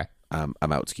 Okay.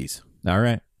 I'm out, skis. All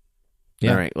right.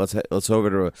 Yeah. All right. Let's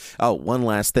over to one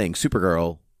last thing.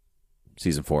 Supergirl,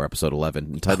 season 4, episode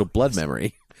 11, entitled Blood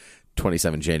Memory.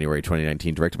 27 January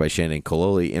 2019, directed by Shannon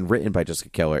Cololi and written by Jessica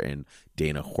Keller and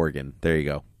Dana Horgan. There you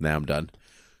go. Now I'm done.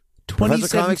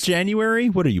 27th January?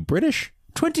 What are you, British?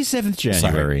 27th January.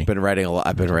 Sorry. I've been writing a lot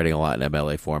in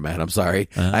MLA format. I'm sorry.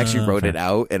 I actually wrote it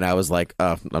out, and I was like,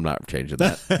 I'm not changing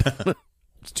that.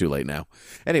 It's too late now.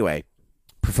 Anyway,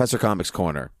 Professor Comics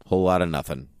Corner. Whole lot of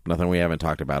nothing. Nothing we haven't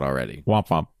talked about already. Womp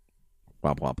womp.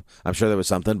 Womp womp. I'm sure there was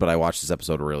something, but I watched this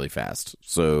episode really fast.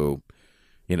 So,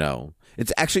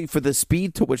 it's actually for the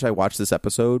speed to which I watched this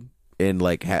episode in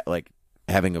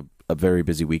having a very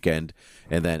busy weekend,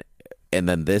 and then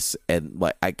this, and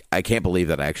I can't believe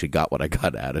that I actually got what I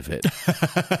got out of it.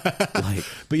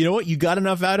 But you know what? You got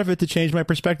enough out of it to change my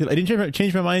perspective. I didn't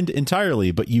change my mind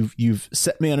entirely, but you've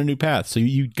set me on a new path. So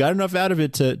you got enough out of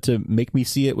it to make me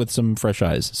see it with some fresh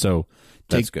eyes. So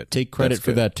that's good. Take credit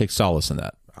for that. Take solace in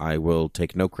that. I will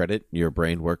take no credit. Your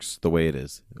brain works the way it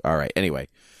is. All right. Anyway.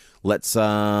 Let's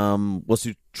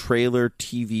do trailer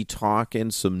TV talk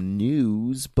and some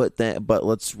news, but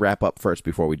let's wrap up first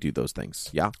before we do those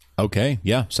things. Yeah. Okay.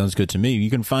 Yeah. Sounds good to me.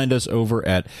 You can find us over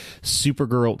at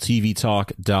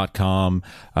supergirltvtalk.com,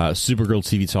 Supergirl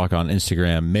TV Talk on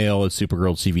Instagram, mail at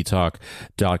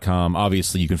supergirltvtalk.com.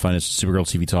 Obviously, you can find us Supergirl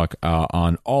TV Talk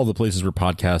on all the places where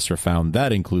podcasts are found.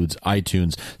 That includes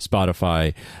iTunes,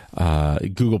 Spotify,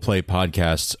 Google Play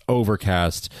Podcasts,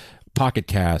 Overcast, Pocket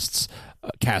Casts,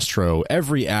 Castro,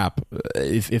 every app.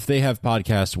 If they have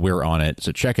podcasts, we're on it.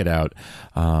 So check it out.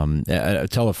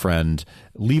 Tell a friend.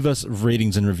 Leave us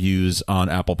ratings and reviews on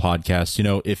Apple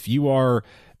Podcasts. If you are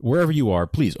wherever you are,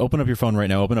 please open up your phone right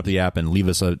now, open up the app, and leave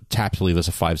us a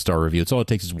 5-star review. It's all it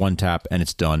takes is one tap, and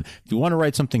it's done. If you want to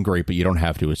write something great, but you don't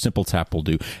have to, a simple tap will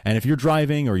do. And if you're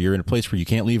driving or you're in a place where you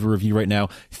can't leave a review right now,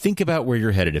 think about where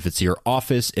you're headed. If it's your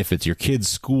office, if it's your kid's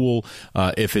school,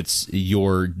 if it's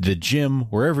the gym,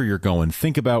 wherever you're going,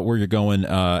 think about where you're going.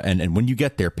 And when you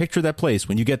get there, picture that place.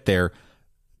 When you get there,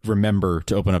 remember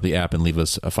to open up the app and leave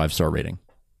us a 5-star rating.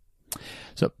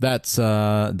 So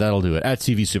that'll do it. At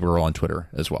TV Supergirl on Twitter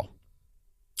as well.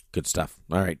 Good stuff.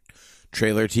 All right.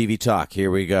 Trailer TV talk. Here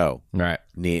we go. All right.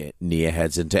 Nia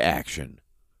heads into action.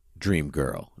 Dream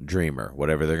Girl, Dreamer,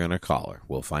 whatever they're going to call her.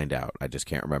 We'll find out. I just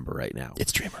can't remember right now.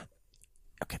 It's Dreamer.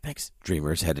 Okay, thanks.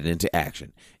 Dreamer's headed into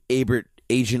action.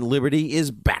 Agent Liberty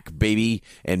is back, baby.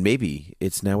 And maybe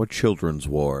it's now a children's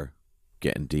war.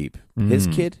 Getting deep. His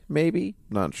kid, maybe?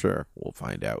 Not sure. We'll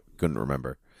find out. Couldn't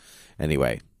remember.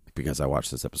 Anyway, because I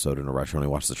watched this episode in a rush, I only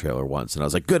watched the trailer once, and I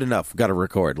was like, good enough, got to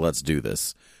record, let's do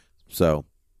this. So,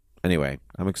 anyway,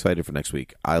 I'm excited for next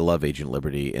week. I love Agent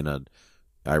Liberty in an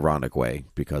ironic way,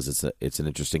 because it's an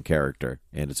interesting character,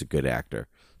 and it's a good actor.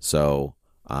 So,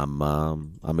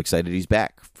 I'm excited he's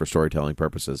back for storytelling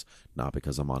purposes, not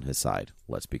because I'm on his side.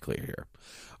 Let's be clear here.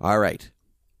 All right,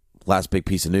 last big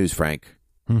piece of news, Frank.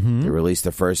 They released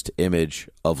the first image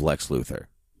of Lex Luthor.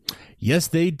 Yes,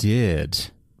 they did.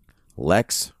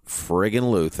 Lex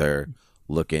friggin' Luthor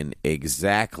looking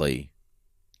exactly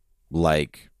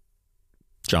like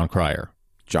John Cryer.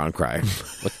 John Cryer.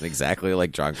 Looking exactly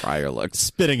like John Cryer looks.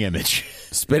 Spitting image.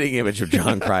 Spitting image of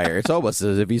John Cryer. It's almost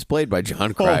as if he's played by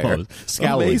John Cryer.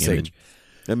 Scowling Amazing. image.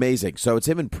 Amazing. So it's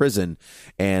him in prison.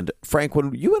 And Frank,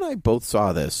 when you and I both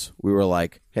saw this, we were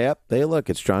like, yep, hey, look,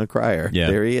 it's John Cryer. Yeah.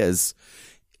 There he is.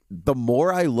 The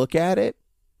more I look at it,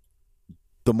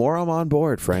 the more I'm on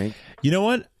board, Frank. You know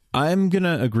what? I'm going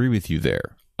to agree with you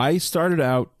there. I started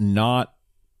out not,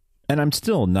 and I'm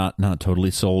still not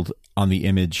totally sold on the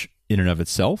image in and of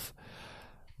itself.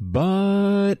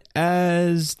 But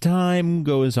as time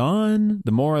goes on,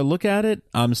 the more I look at it,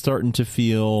 I'm starting to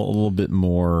feel a little bit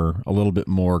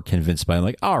more convinced by it.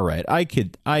 Like, all right,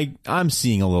 I'm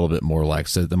seeing a little bit more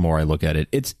Lex the more I look at it.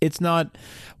 It's not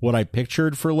what I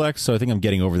pictured for Lex, so I think I'm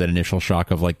getting over that initial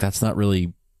shock of like, that's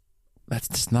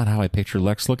just not how I picture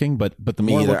Lex looking. But the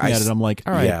more I'm looking at it, I'm like,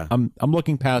 all right, yeah. I'm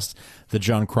looking past the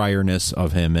John Cryer-ness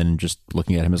of him and just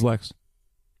looking at him as Lex.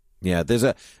 Yeah, there's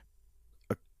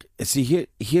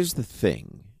here's the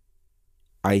thing.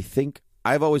 I think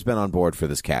I've always been on board for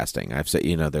this casting. I've said,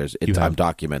 I'm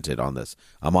documented on this.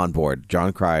 I'm on board.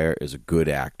 John Cryer is a good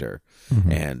actor.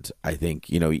 Mm-hmm. And I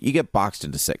think, you get boxed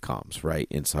into sitcoms, right,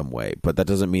 in some way, but that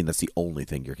doesn't mean that's the only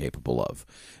thing you're capable of.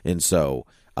 And so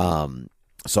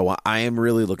I am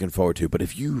really looking forward to, but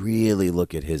if you really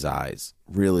look at his eyes,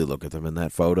 really look at them in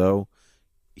that photo,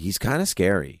 he's kind of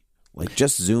scary. Like,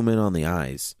 just zoom in on the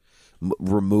eyes.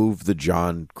 Remove the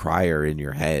John Cryer in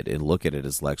your head and look at it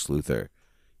as Lex Luthor.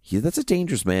 That's a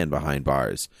dangerous man behind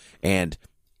bars. And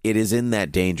it is in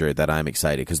that danger that I'm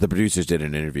excited, because the producers did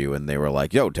an interview and they were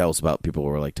like, tell us about Lex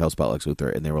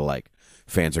Luthor. And they were like,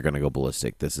 fans are going to go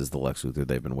ballistic. This is the Lex Luthor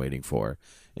they've been waiting for.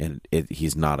 And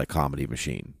he's not a comedy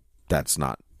machine. That's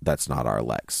not our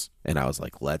Lex. And I was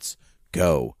like, let's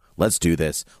go. Let's do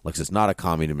this. Lex is not a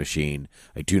comedy machine.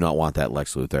 I do not want that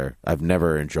Lex Luthor. I've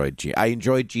never enjoyed I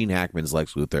enjoyed Gene Hackman's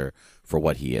Lex Luthor for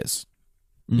what he is.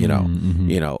 And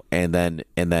then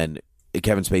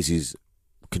Kevin Spacey's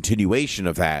continuation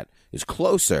of that is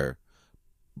closer,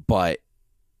 but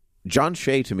John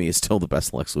Shea to me is still the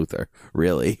best Lex Luthor,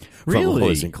 really. From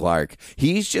Lois and Clark.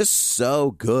 He's just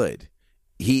so good.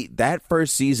 That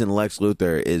first season Lex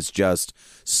Luthor is just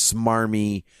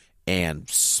smarmy and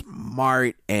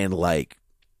smart, and like,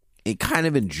 it kind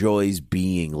of enjoys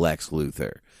being Lex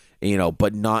Luthor,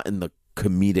 but not in the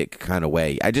comedic kind of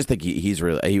way. I just think he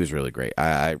was really great.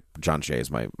 John Shea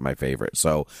is my favorite,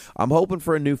 so I'm hoping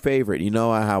for a new favorite. You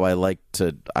know how I like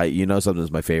to,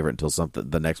 something's my favorite until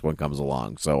the next one comes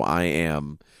along. So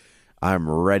I'm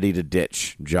ready to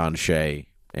ditch John Shea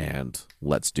and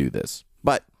let's do this.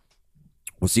 But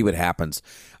we'll see what happens.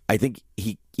 I think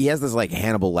he has this like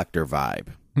Hannibal Lecter vibe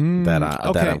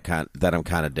that I'm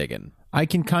kind of digging. I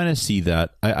can kind of see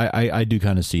that. I do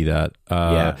kind of see that.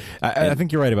 Yeah, I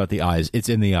think you're right about the eyes. It's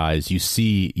in the eyes. You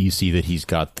see that he's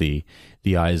got the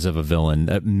eyes of a villain,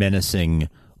 that menacing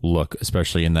look,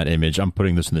 especially in that image. I'm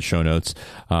putting this in the show notes.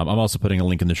 I'm also putting a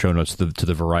link in the show notes to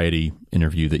the Variety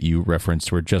interview that you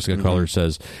referenced, where Jessica Culler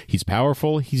says he's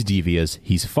powerful, he's devious,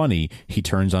 he's funny, he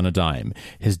turns on a dime.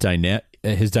 His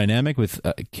dynamic with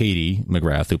Katie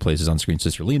McGrath, who plays his on-screen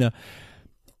sister Lena,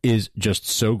 is just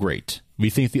so great. We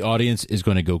think the audience is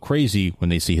going to go crazy when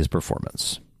they see his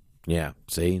performance. Yeah,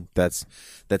 see, that's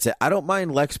it. I don't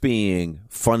mind Lex being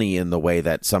funny in the way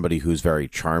that somebody who's very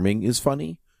charming is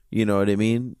funny. You know what I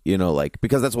mean?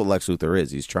 Because that's what Lex Luthor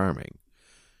is. He's charming.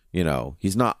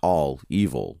 He's not all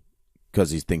evil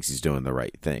because he thinks he's doing the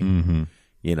right thing.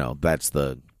 Mm-hmm. That's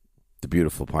the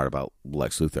beautiful part about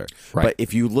Lex Luthor. Right. But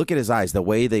if you look at his eyes, the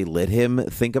way they lit him,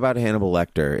 think about Hannibal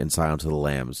Lecter in Silence of the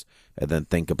Lambs, and then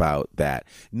think about that.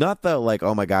 Not the like,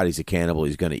 oh my God, he's a cannibal,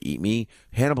 he's going to eat me.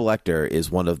 Hannibal Lecter is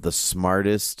one of the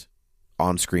smartest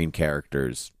on-screen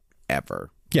characters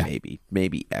ever. Yeah.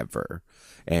 Maybe ever.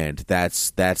 And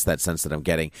that's that sense that I'm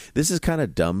getting. This is kind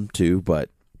of dumb too, but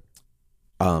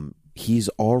he's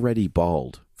already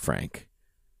bald, Frank.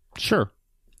 Sure.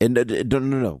 And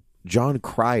no. John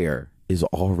Cryer is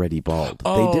already bald.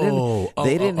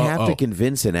 They didn't have to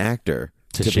convince an actor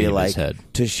to be like his head.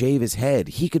 To shave his head.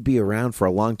 He could be around for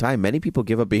a long time. Many people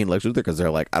give up being Lex Luthor because they're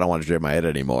like, I don't want to shave my head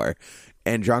anymore.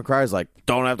 And John Cryer's like,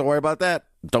 don't have to worry about that.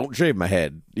 Don't shave my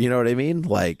head. You know what I mean?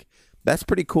 Like, that's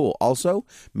pretty cool. Also,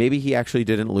 maybe he actually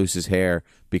didn't lose his hair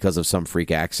because of some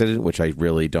freak accident, which I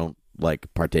really don't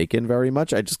partake in very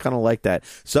much. I just kind of like that.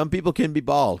 Some people can be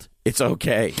bald. It's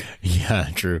okay. Yeah,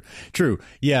 true.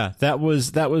 Yeah, that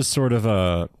was sort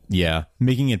of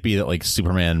making it be that like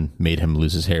Superman made him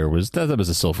lose his hair was that was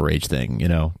a Silver Age thing,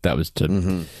 That was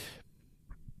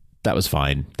that was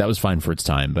fine. That was fine for its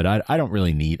time, but I don't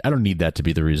need that to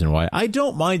be the reason why. I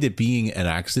don't mind it being an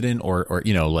accident or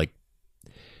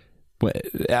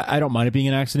I don't mind it being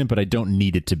an accident, but I don't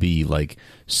need it to be like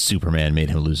Superman made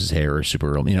him lose his hair or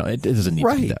Supergirl. It doesn't need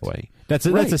to be that way. That's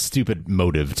a stupid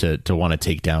motive to want to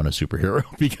take down a superhero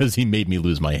because he made me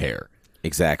lose my hair.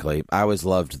 Exactly. I always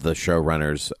loved the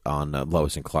showrunners on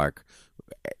Lois and Clark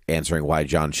answering why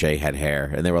John Shea had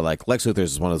hair, and they were like, Lex Luthor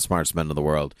is one of the smartest men in the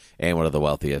world and one of the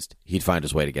wealthiest. He'd find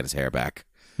his way to get his hair back.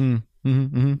 And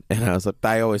I was like,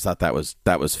 I always thought that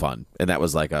was fun, and that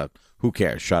was like a who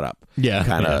cares, shut up,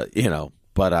 kind of,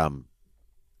 But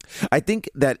I think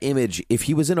that image, if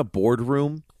he was in a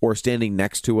boardroom or standing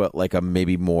next to a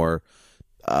maybe more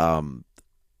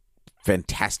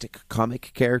fantastic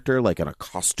comic character, like in a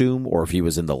costume, or if he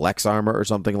was in the Lex armor or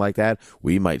something like that,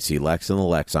 we might see Lex in the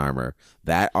Lex armor.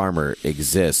 That armor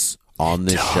exists on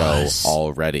this show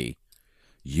already.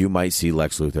 You might see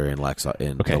Lex Luthor in the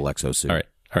Lexo suit. All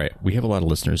right. We have a lot of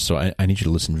listeners, so I need you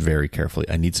to listen very carefully.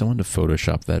 I need someone to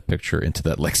Photoshop that picture into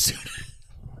that Lex suit.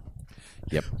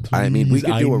 Yep. Please, I mean, we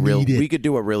could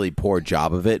do a really poor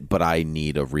job of it, but I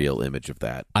need a real image of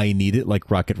that. I need it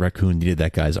like Rocket Raccoon needed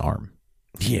that guy's arm.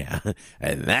 Yeah,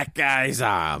 and that guy's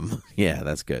arm. Yeah,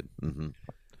 that's good. Mm-hmm.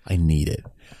 I need it.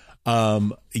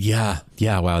 Yeah.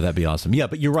 Wow, that'd be awesome. Yeah,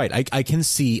 but you're right. I can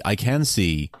see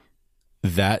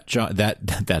that John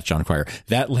Cryer,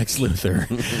 that Lex Luthor,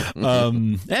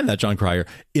 and that John Cryer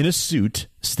in a suit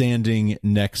standing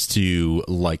next to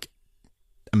like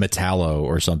a Metallo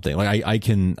or something. Like I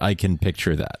can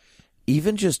picture that.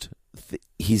 Even just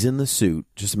he's in the suit.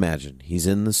 Just imagine he's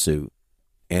in the suit,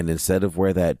 and instead of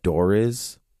where that door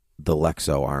is, the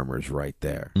Lexo armor's right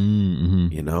there.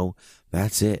 Mm-hmm.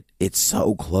 That's it. It's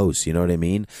so close. You know what I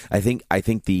mean? I think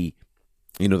the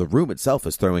the room itself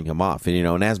is throwing him off,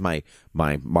 and as my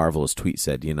marvelous tweet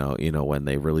said, when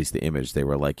they released the image, they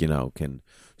were like,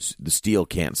 the Steel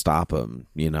can't stop him,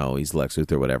 he's Lex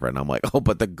Luthor, whatever, and I'm like, oh,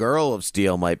 but the girl of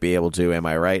Steel might be able to. Am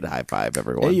I right? High five,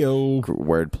 everyone. Heyo.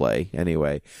 Wordplay.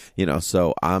 Anyway,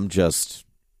 so I'm just,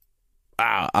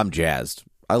 I'm jazzed.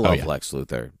 I love Lex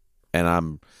Luthor,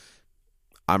 and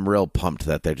I'm real pumped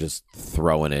that they're just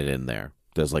throwing it in there.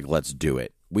 There's like, let's do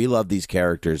it. We love these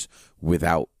characters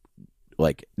without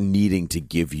like needing to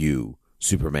give you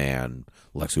Superman,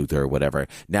 Lex Luthor, or whatever.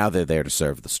 Now they're there to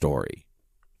serve the story,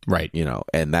 right?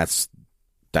 And that's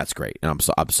great. And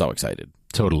I'm so excited.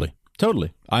 Totally.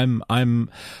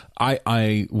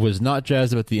 I was not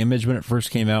jazzed about the image when it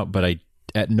first came out, but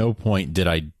at no point did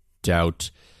I doubt,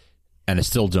 and I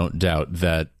still don't doubt,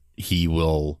 that he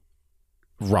will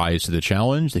rise to the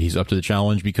challenge, that he's up to the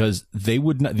challenge, because they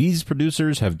would not. These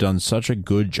producers have done such a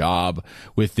good job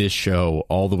with this show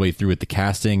all the way through with the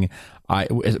casting.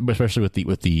 Especially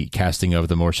with the casting of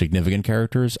the more significant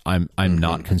characters, I'm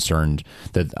not concerned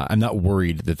that I'm not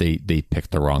worried that they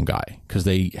picked the wrong guy, because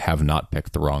they have not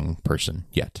picked the wrong person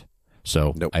yet.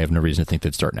 So nope. I have no reason to think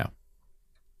they'd start now.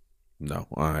 No,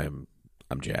 I'm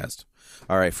jazzed.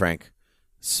 All right, Frank,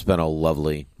 it's been a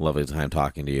lovely time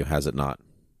talking to you, has it not?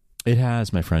 It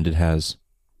has, my friend, it has.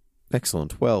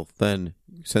 Excellent. Well, then,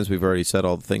 since we've already said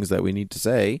all the things that we need to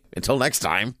say, until next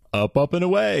time. Up and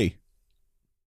away.